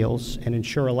ideals and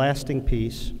ensure a lasting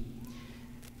peace.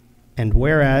 And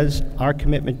whereas our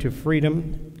commitment to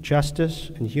freedom,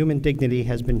 justice, and human dignity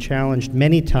has been challenged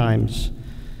many times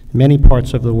in many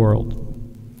parts of the world.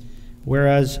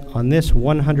 Whereas on this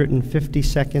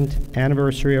 152nd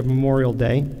anniversary of Memorial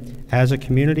Day, as a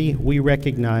community, we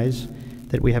recognize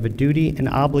that we have a duty and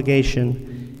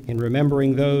obligation in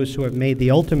remembering those who have made the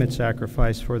ultimate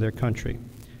sacrifice for their country.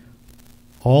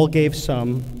 All gave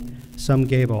some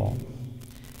gave all.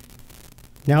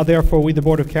 Now, therefore, we, the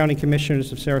Board of County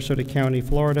Commissioners of Sarasota County,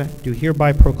 Florida, do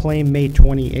hereby proclaim May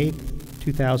 28,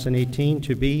 2018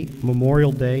 to be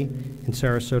Memorial Day in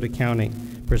Sarasota County,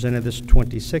 presented this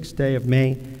 26th day of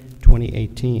May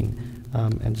 2018.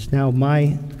 And it's now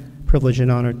my privilege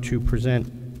and honor to present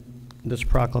this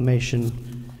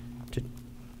proclamation to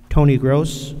Tony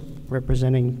Gross,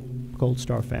 representing Gold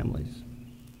Star Families.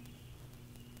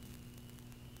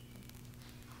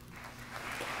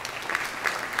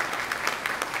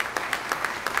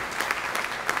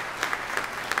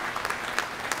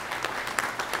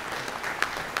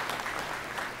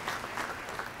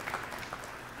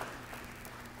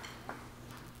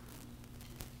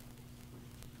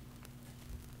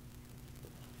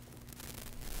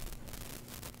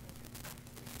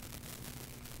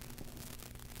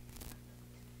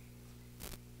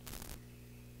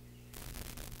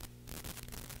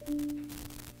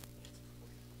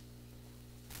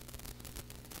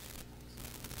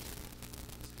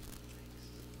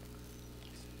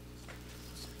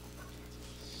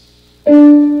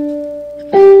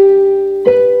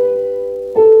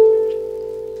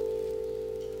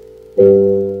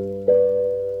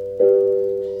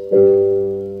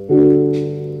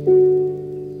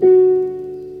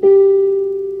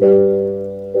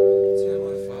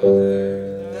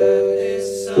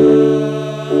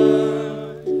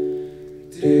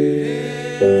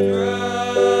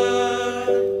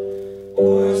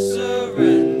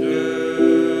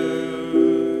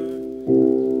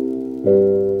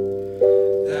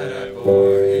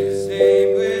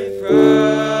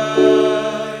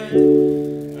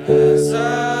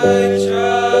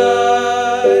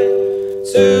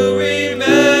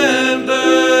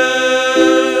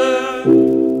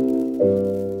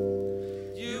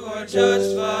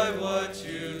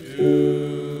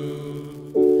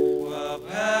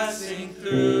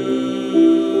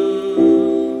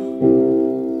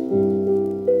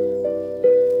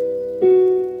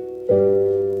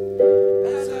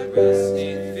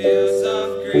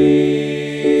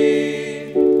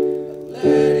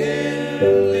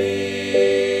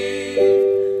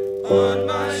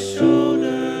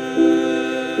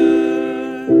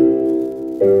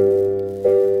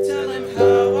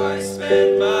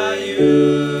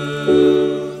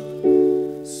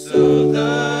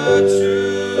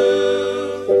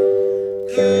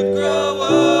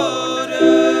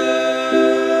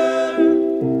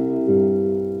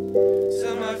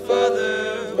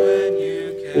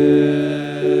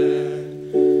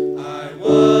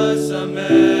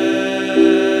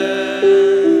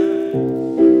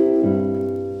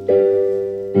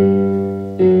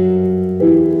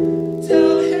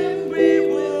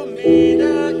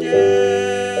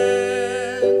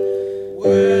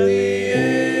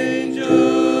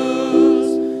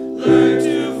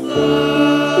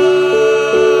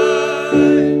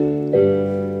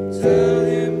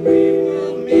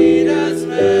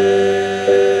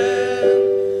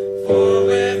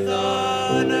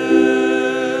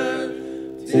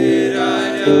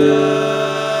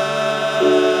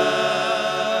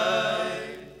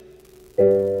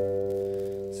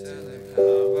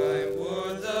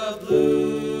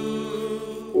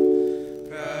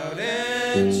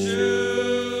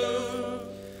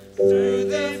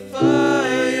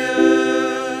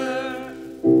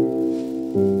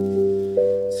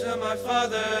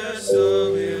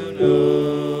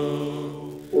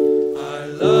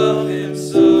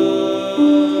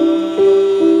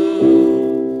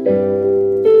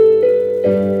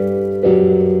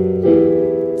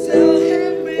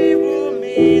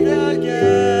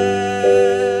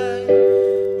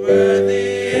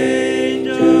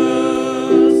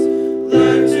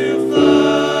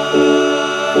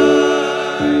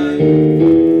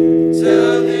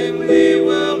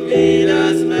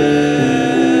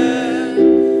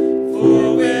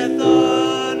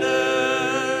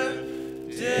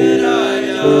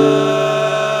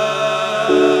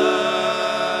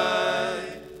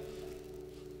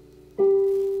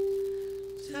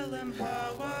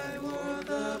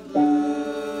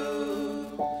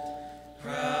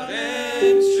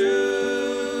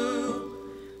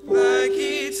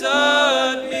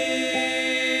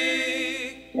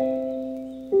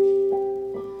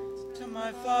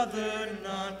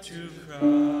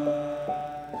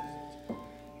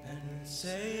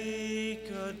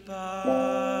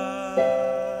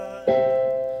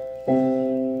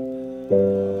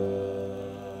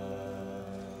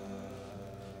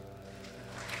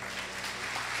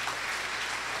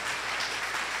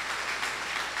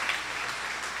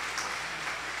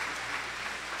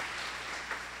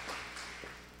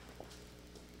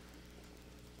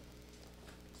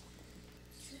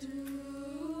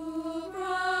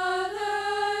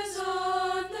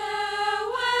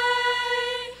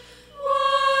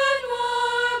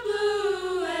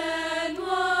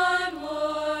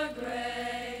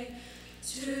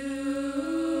 To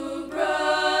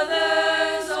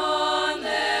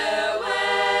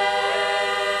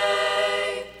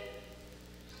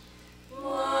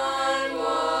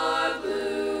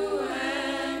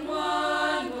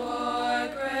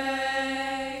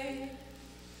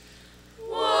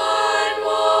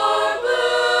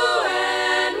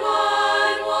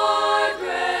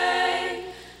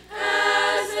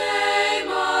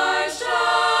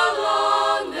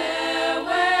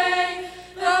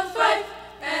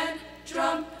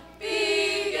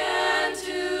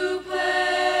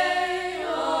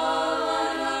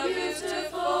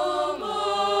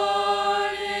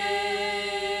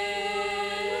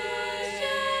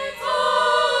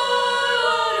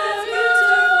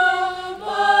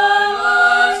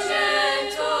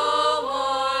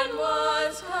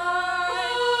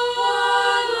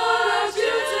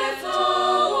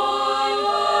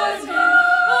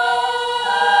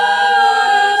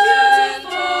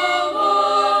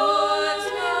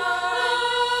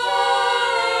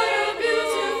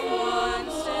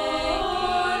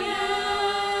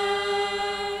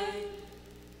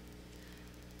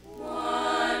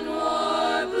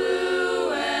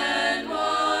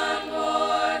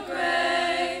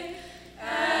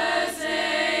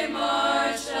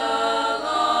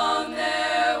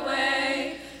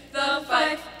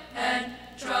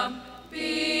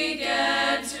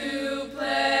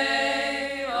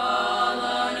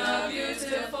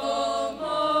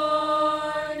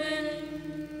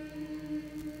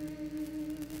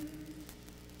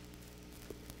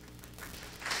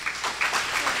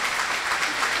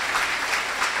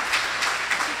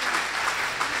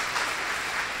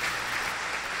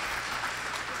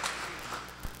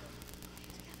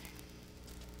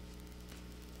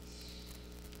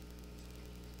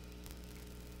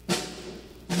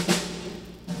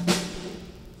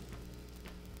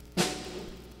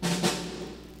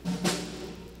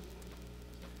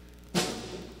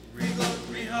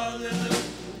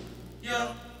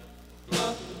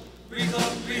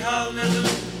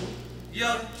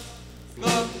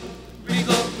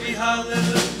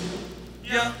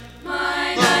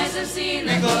seen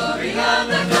the glory of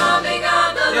the coming of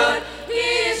the Lord. He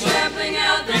is trampling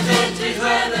out the vintage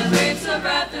where the grapes of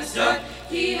wrath are stored.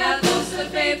 He hath loosed the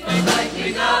faithful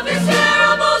lightning of his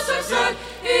terrible sword.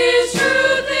 His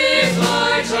truth is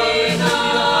marching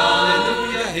on.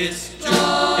 Hallelujah, his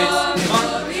truth is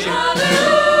marching.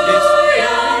 Hallelujah.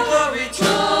 Glory,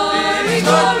 Glory,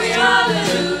 glory,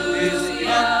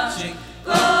 hallelujah.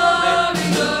 Glory,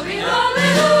 glory,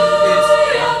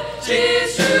 hallelujah.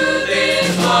 His truth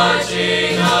is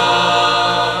marching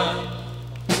on.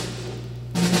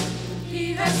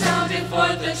 He has sounded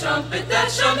forth the trumpet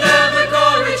that shall never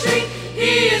go retreat.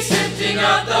 He is sifting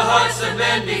out the hearts of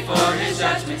men before his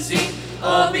judgment seat.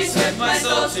 Oh, be swift, my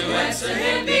soul, to answer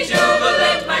him. Be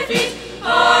jubilant, my feet.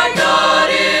 Our God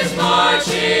is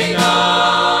marching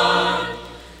on.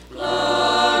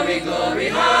 Glory, glory,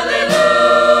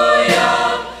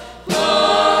 hallelujah.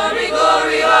 Glory,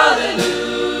 glory,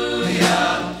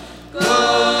 hallelujah.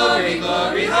 Glory,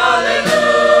 glory,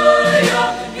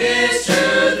 hallelujah. His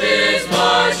truth is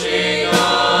marching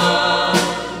on.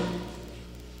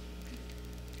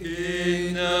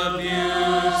 In the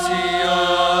beauty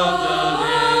of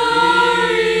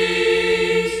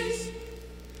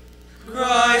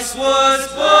Christ was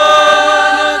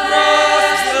born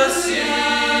across the sea,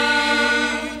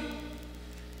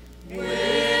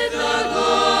 With the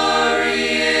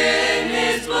glory in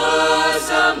his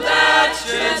bosom that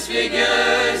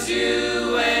transfigures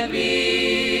you and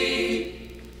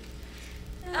me.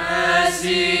 As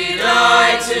he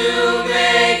died to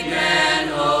make man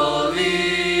holy,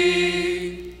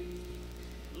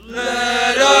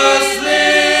 let us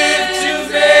live to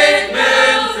make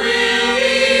men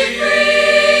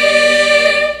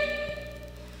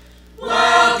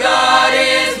while God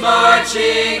is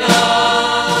marching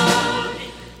on.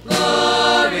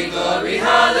 Glory, glory,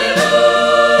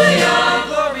 hallelujah.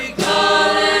 glory,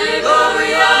 Glory,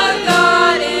 glory, our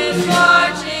God is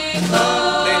marching.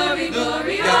 Glory,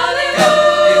 glory,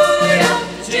 hallelujah.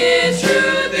 His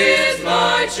truth is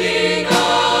marching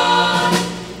on.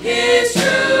 His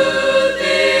truth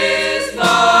is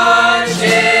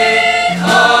marching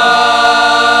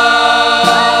on.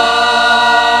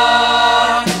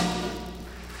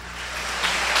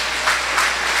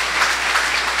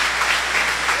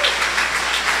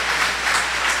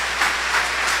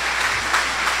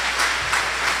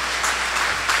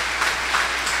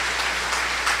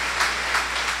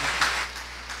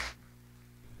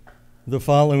 The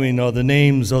following are the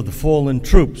names of the fallen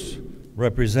troops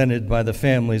represented by the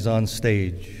families on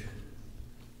stage.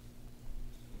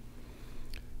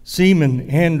 Seaman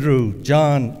Andrew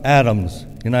John Adams,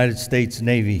 United States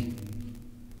Navy.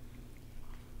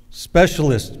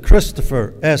 Specialist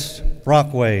Christopher S.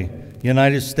 Brockway,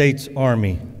 United States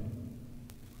Army.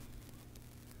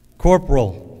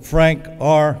 Corporal Frank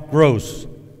R. Gross,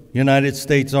 United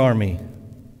States Army.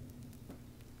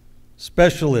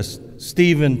 Specialist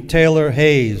Stephen Taylor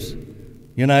Hayes,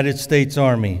 United States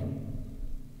Army.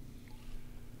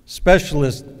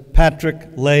 Specialist Patrick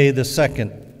Lay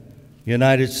II,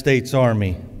 United States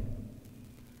Army.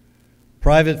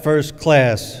 Private First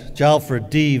Class Jalfred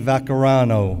D.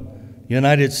 Vaccarano,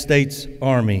 United States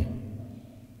Army.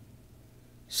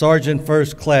 Sergeant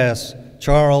First Class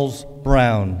Charles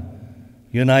Brown,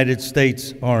 United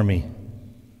States Army.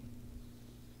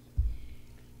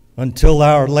 Until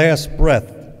our last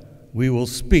breath, we will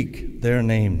speak their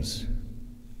names.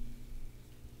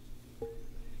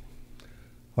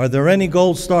 Are there any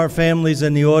Gold Star families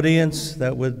in the audience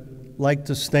that would like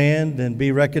to stand and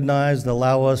be recognized?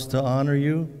 Allow us to honor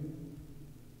you.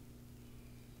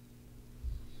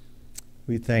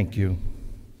 We thank you.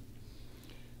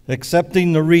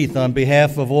 Accepting the wreath on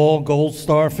behalf of all Gold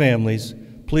Star families,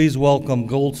 please welcome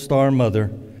Gold Star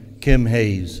Mother, Kim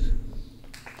Hayes.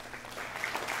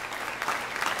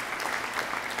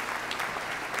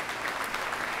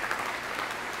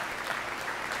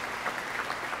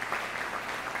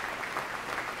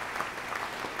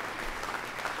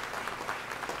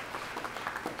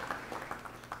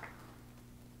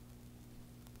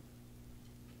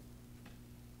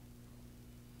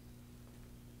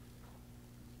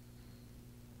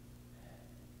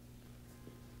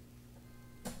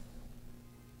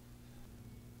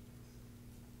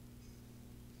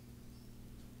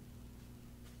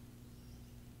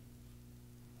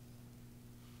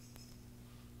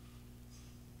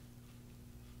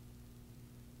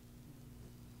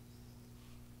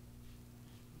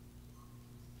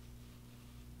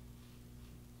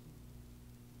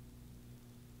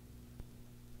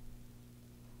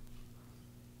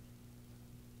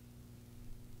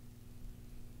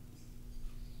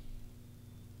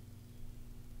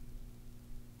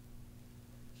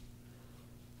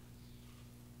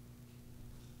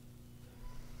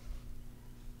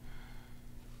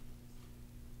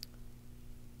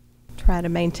 try to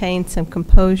maintain some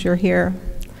composure here.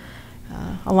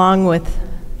 Along with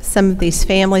some of these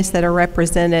families that are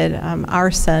represented, our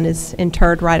son is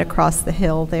interred right across the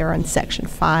hill there in Section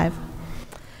 5.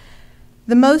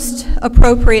 The most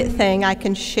appropriate thing I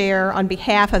can share on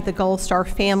behalf of the Gold Star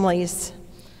families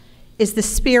is the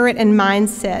spirit and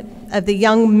mindset of the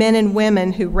young men and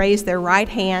women who raised their right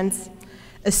hands,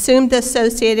 assumed the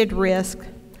associated risk,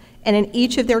 and in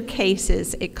each of their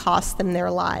cases, it cost them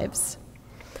their lives.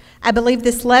 I believe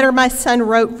this letter my son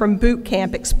wrote from boot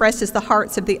camp expresses the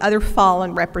hearts of the other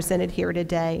fallen represented here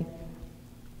today.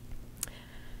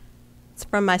 It's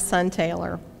from my son,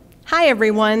 Taylor. Hi,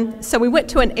 everyone. So we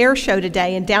went to an air show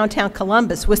today in downtown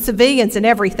Columbus with civilians and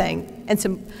everything, and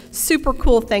some super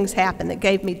cool things happened that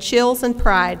gave me chills and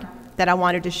pride that I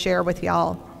wanted to share with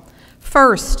y'all.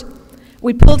 First,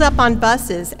 we pulled up on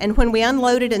buses, and when we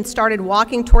unloaded and started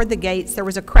walking toward the gates, there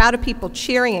was a crowd of people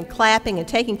cheering and clapping and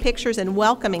taking pictures and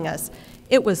welcoming us.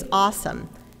 It was awesome,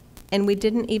 and we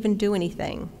didn't even do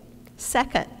anything.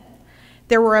 Second,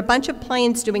 there were a bunch of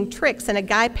planes doing tricks, and a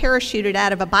guy parachuted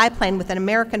out of a biplane with an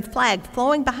American flag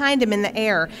flowing behind him in the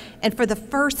air, and for the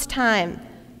first time,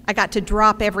 I got to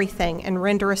drop everything and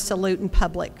render a salute in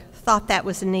public. Thought that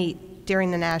was neat during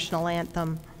the national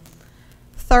anthem.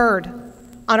 Third,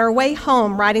 on our way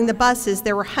home, riding the buses,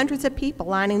 there were hundreds of people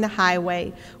lining the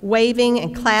highway, waving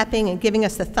and clapping and giving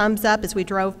us the thumbs up as we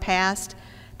drove past.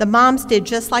 The moms did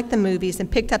just like the movies and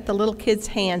picked up the little kids'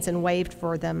 hands and waved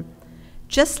for them.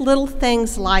 Just little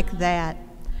things like that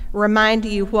remind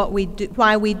you what we do,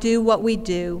 why we do what we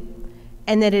do,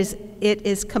 and that it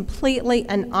is completely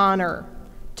an honor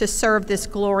to serve this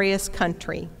glorious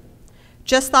country.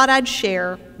 Just thought I'd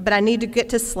share, but I need to get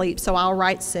to sleep, so I'll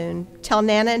write soon. Tell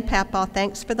Nana and Papa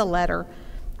thanks for the letter.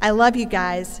 I love you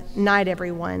guys. Night,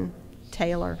 everyone.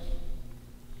 Taylor.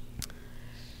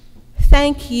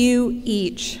 Thank you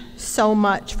each so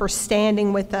much for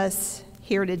standing with us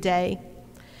here today.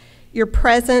 Your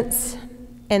presence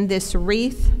and this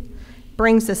wreath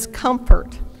brings us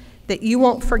comfort that you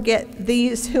won't forget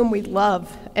these whom we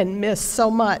love and miss so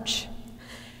much.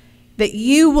 That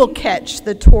you will catch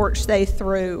the torch they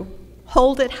threw,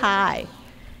 hold it high,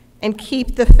 and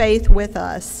keep the faith with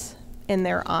us in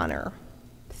their honor.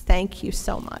 Thank you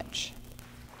so much.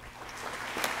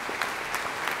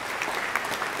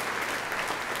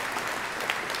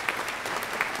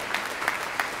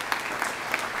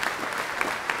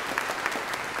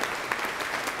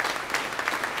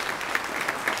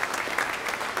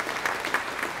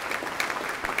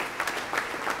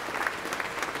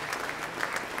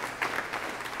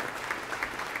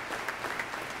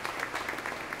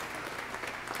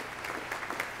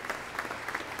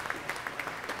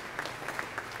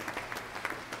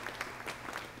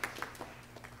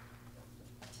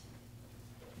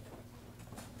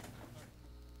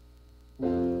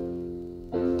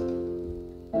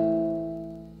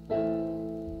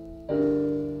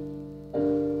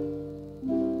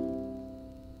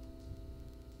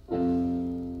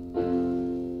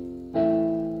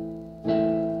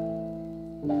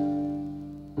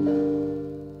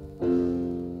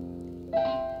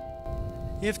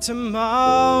 If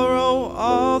tomorrow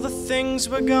all the things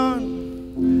were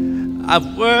gone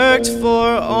I've worked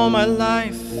for all my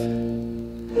life,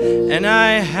 and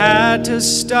I had to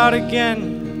start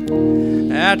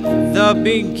again at the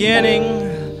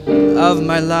beginning of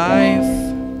my life,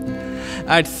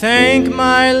 I'd thank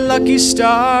my lucky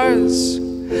stars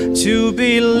to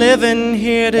be living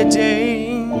here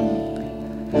today,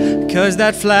 'cause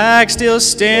that flag still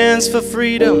stands for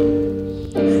freedom,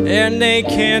 and they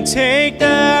can't take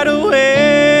that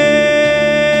away.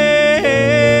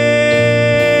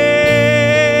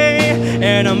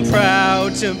 And I'm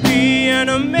proud to be an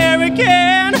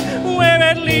American, where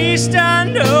at least I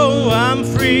know I'm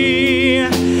free.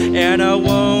 And I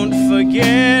won't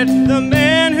forget the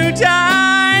man who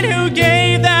died, who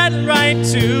gave that right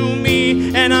to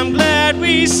me. And I'm glad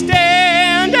we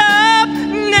stand up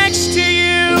next to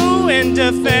you and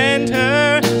defend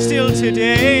her still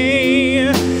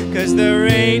today, 'cause there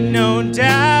ain't no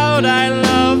doubt I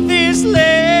love this land.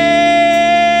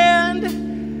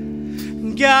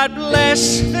 God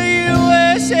bless the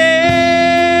USA.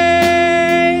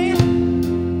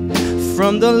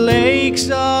 From the lakes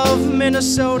of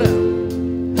Minnesota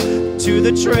to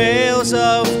the trails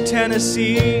of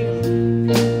Tennessee,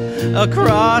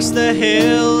 across the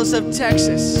hills of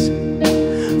Texas,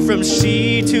 from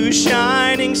sea to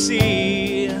shining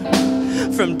sea,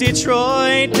 from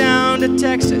Detroit down to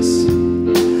Texas,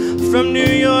 from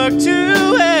New York to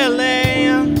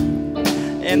LA,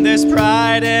 And there's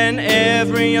pride in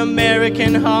every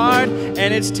American heart,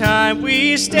 and it's time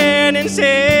we stand and say,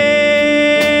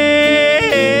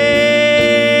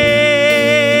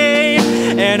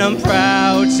 and I'm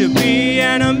proud to be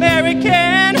an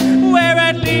American, where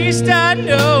at least I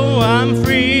know I'm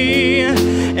free.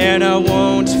 And I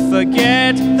won't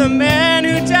forget the man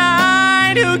who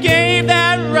died, who gave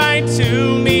that right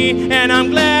to me. And I'm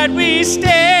glad we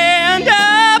stand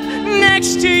up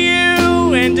next to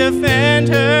you and defend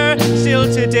her still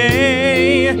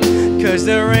today. 'Cause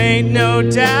there ain't no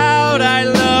doubt I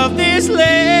love this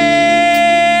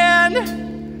land.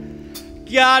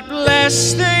 God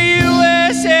bless the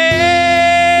USA.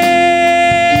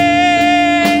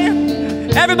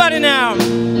 Everybody now.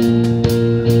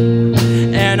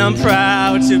 And I'm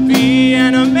proud to be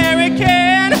an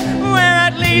American, where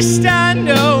at least I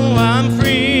know I'm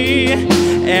free.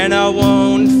 And I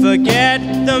won't forget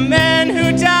the man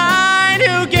who died,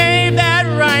 who gave that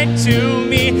right to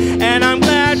me. And I'm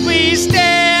glad we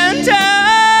stand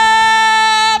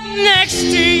up next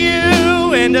to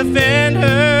you and defend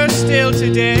her still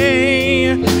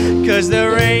today. 'Cause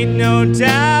there ain't no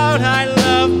doubt I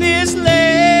love this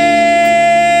land.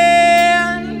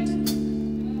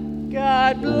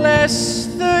 God bless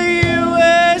the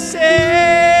USA.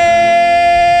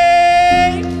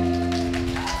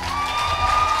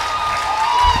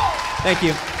 Thank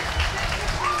you.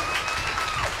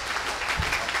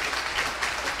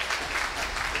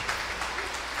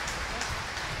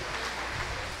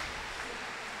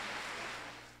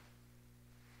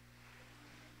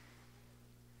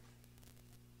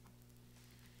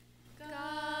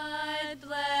 God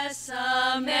bless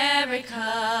America,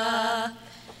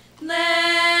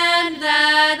 land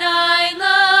that I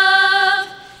love.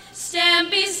 Stand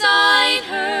beside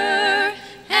her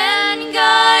and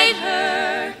guide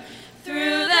her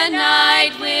through the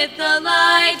night with the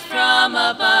light from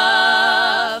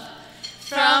above.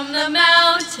 From the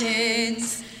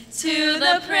mountains to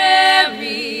the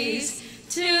prairies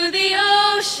to the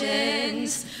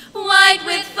oceans white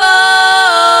with foam.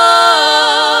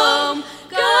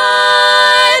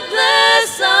 God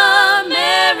bless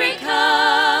America,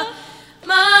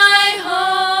 my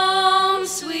home,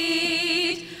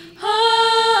 sweet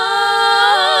home.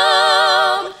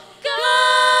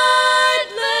 God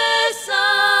bless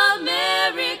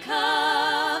America,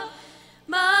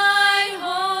 my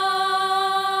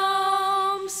home,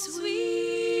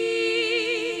 sweet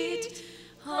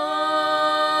home.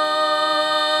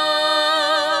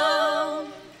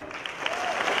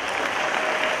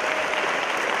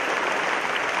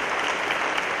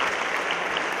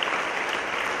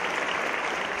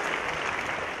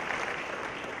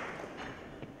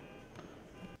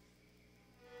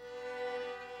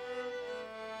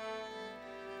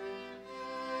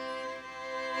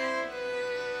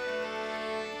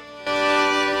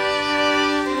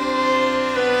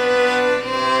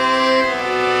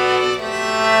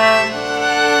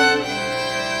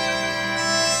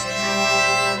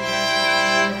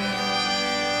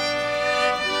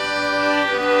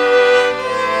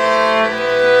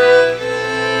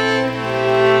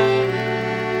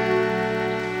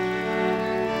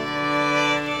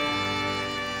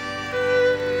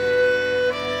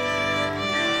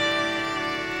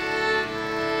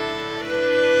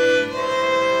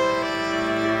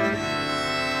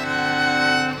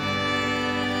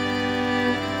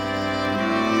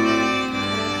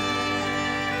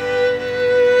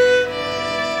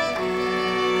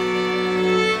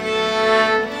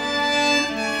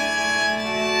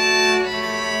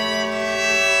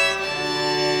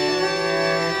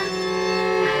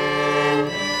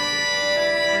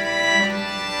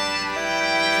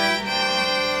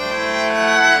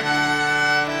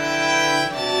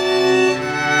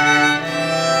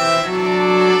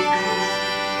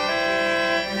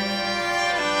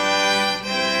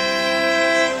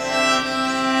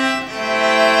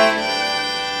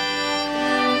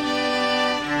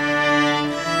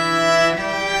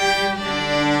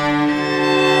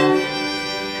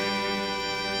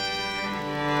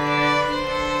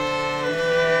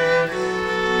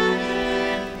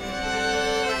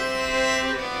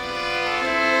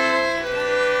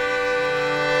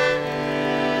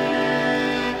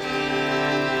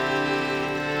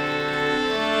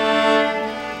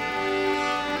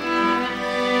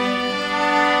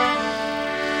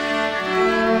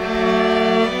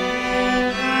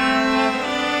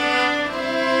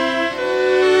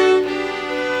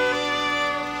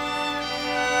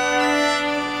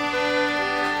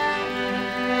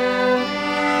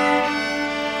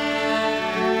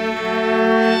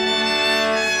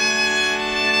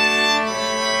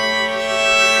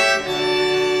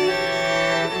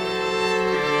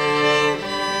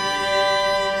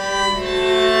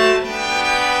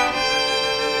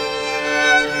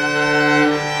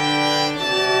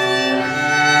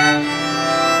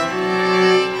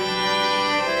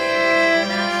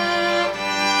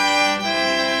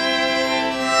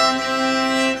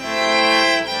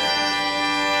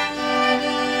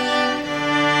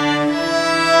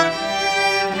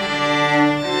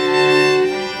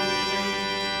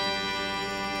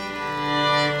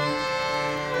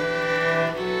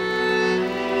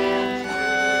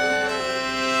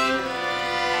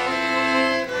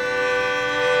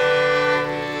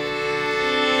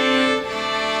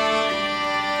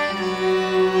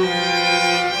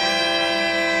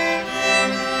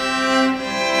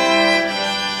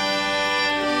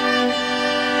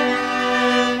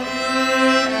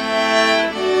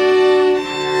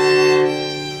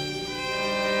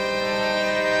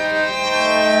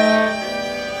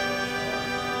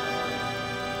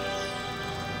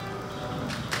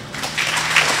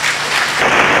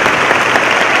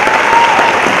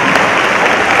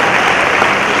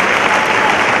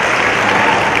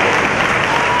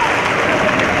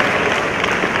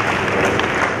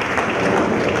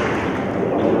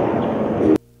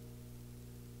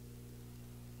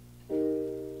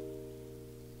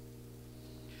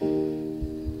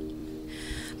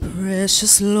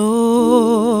 Precious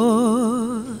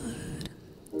Lord,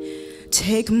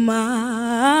 take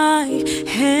my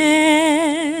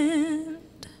hand,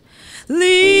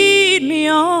 lead me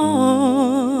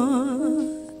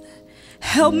on,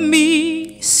 help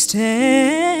me stand.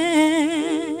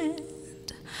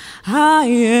 I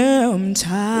am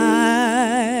tired,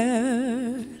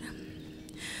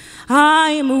 I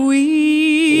am weak,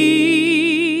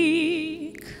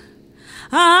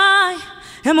 I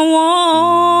am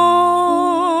worn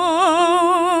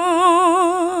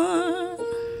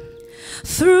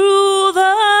through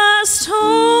the storm,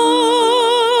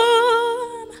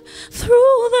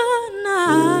 through the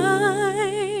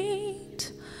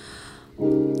night.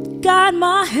 Guide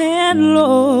my hand,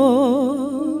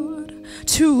 Lord,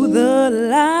 to the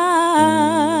light.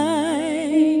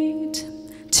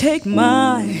 Take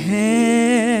my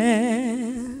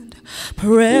hand,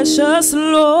 precious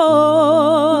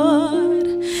Lord,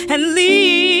 and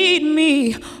lead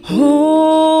me home.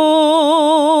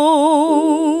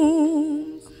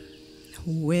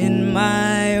 When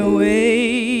my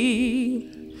way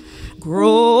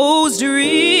grows drear,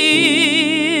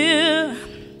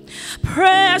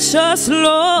 precious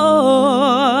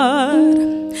Lord,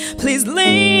 please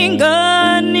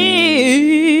linger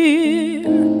near.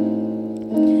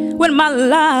 When my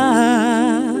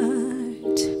light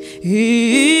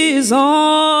is almost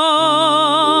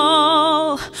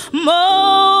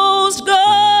gone,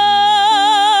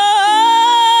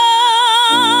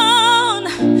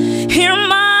 hear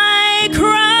my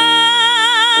cry,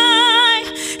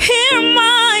 hear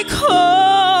my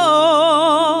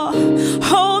call.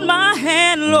 Hold my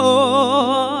hand,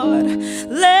 Lord,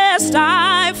 lest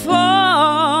I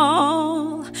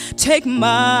fall. Take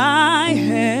my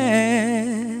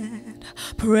hand,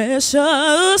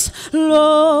 precious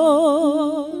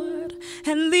Lord,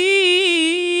 and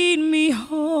lead me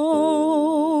home.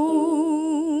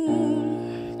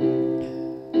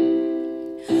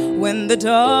 When the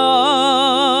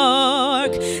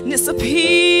darkness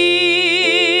appears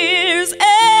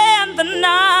and the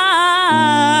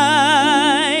night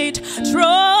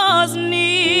draws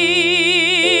near,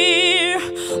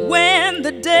 when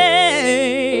the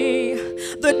day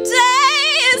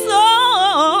is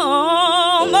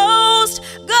almost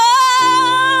gone,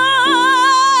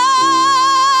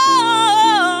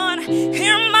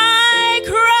 hear my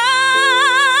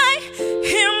cry,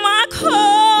 hear my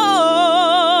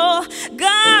call.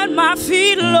 Guide my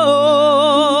feet,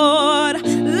 Lord,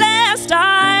 lest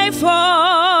I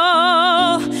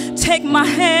fall. Take my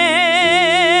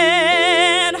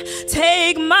hand,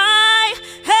 take my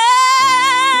hand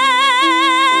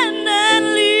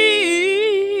and lead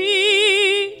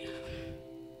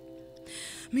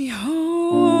me home.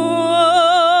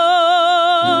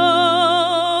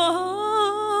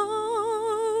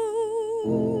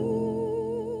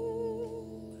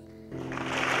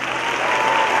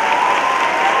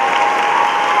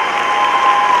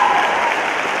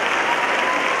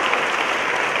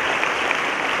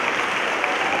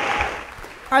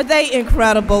 Are they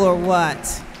incredible or what?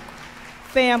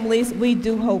 Families, we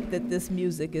do hope that this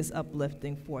music is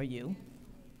uplifting for you.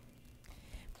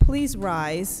 Please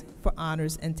rise for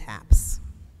honors and taps.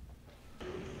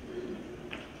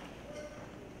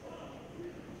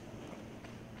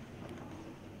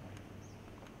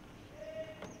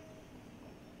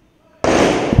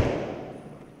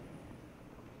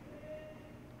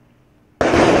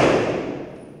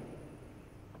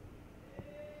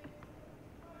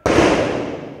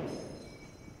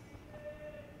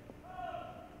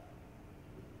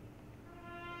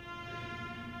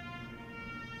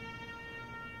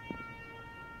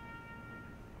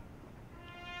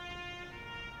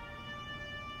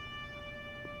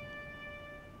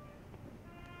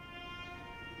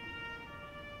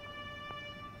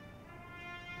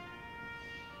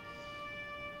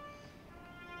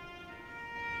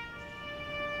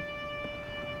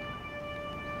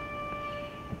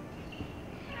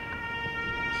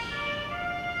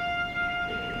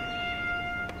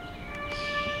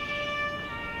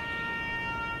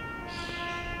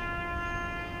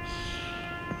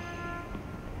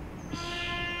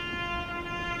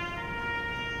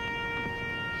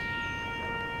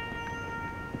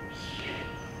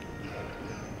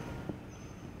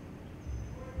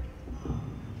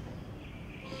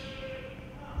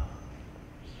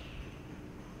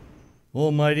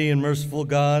 Almighty and merciful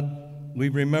God, we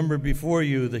remember before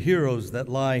you the heroes that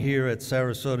lie here at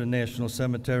Sarasota National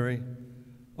Cemetery,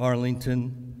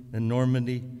 Arlington, and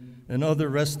Normandy, and other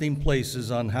resting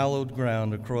places on hallowed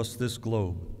ground across this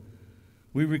globe.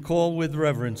 We recall with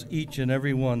reverence each and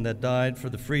every one that died for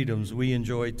the freedoms we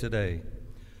enjoy today.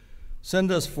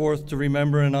 Send us forth to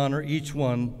remember and honor each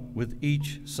one with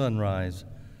each sunrise.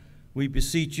 We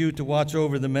beseech you to watch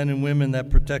over the men and women that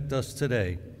protect us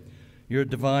today. Your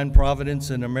divine providence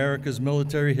in America's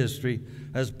military history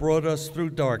has brought us through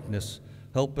darkness.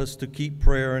 Help us to keep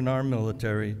prayer in our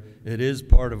military. It is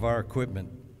part of our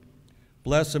equipment.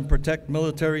 Bless and protect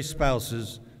military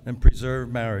spouses and preserve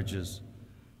marriages.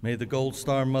 May the Gold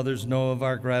Star mothers know of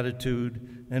our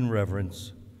gratitude and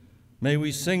reverence. May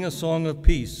we sing a song of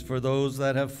peace for those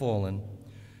that have fallen.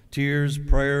 Tears,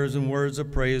 prayers, and words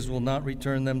of praise will not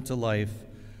return them to life,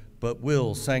 but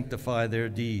will sanctify their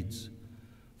deeds.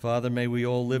 Father, may we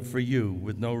all live for you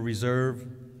with no reserve,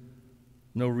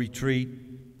 no retreat,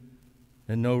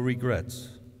 and no regrets.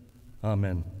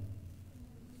 Amen.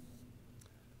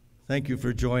 Thank you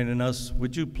for joining us.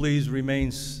 Would you please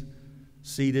remain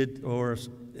seated or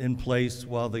in place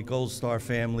while the Gold Star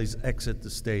families exit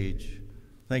the stage?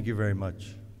 Thank you very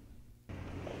much.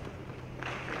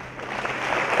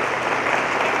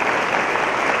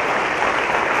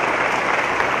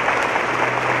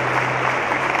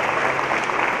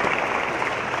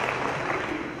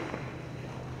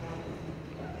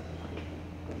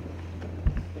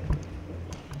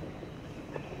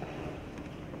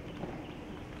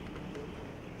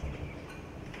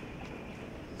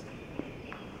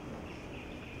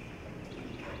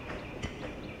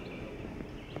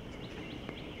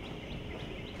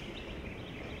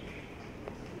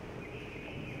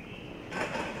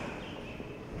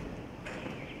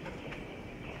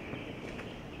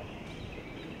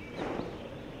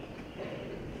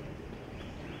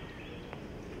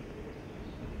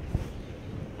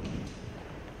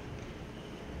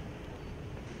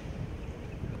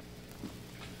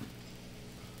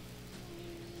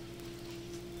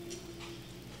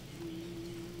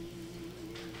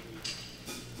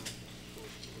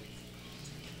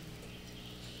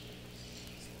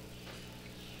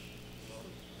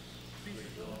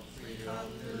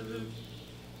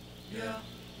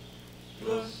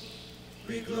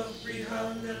 Glory,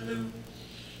 hallelujah.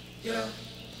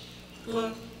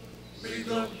 Glory,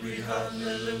 glory,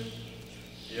 hallelujah.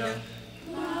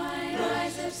 Mine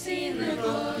eyes have seen the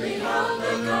glory of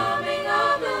the coming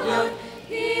of the Lord.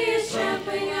 He is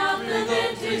trampling out the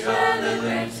vintage where the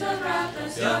grapes of wrath are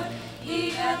stored. He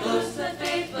hath loosed the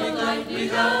faithful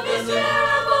lightning of his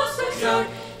terrible sword.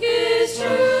 His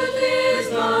truth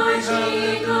is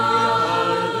marching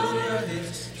on.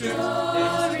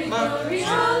 Glory, glory,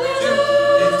 hallelujah.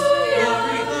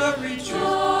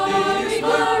 Glory,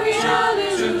 glory,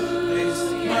 hallelujah.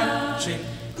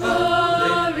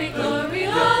 Glory, glory,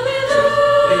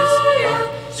 hallelujah.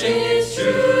 His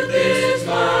truth is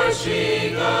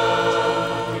marching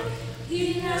on.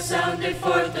 He has sounded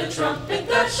forth the trumpet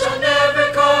that shall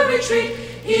never call retreat.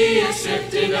 He is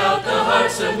sifting out the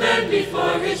hearts of men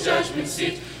before his judgment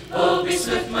seat. Oh, be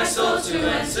swift, my soul, to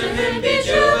answer him. Be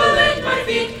jubilant, my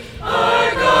feet.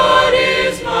 Our God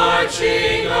is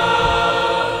marching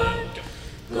on.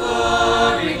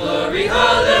 Glory, glory,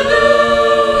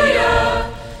 hallelujah.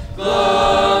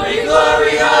 Glory,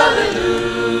 glory,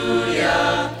 hallelujah.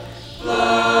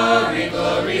 Glory,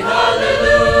 glory,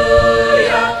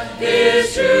 hallelujah.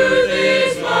 His truth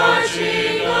is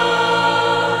marching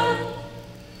on.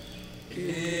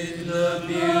 In the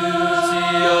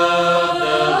beauty of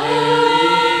the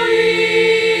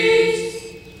lilies,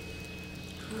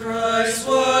 Christ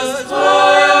was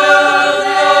born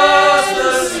across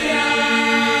the sea.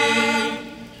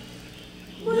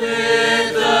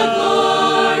 With the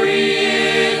glory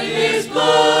in his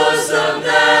bosom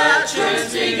that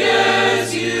transfigures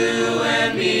you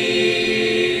and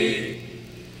me.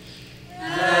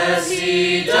 As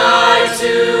he died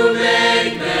to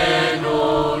make men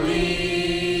holy,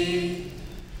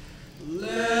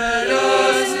 let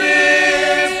us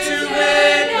live to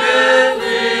make men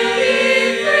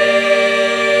free,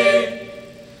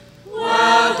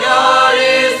 while God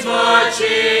is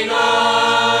marching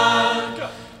on.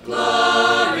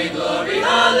 Glory, glory,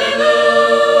 hallelujah.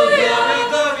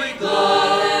 Glory,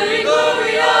 glory,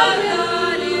 glory,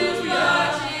 hallelujah.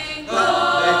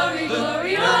 Glory,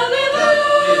 glory,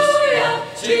 hallelujah.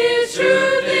 His truth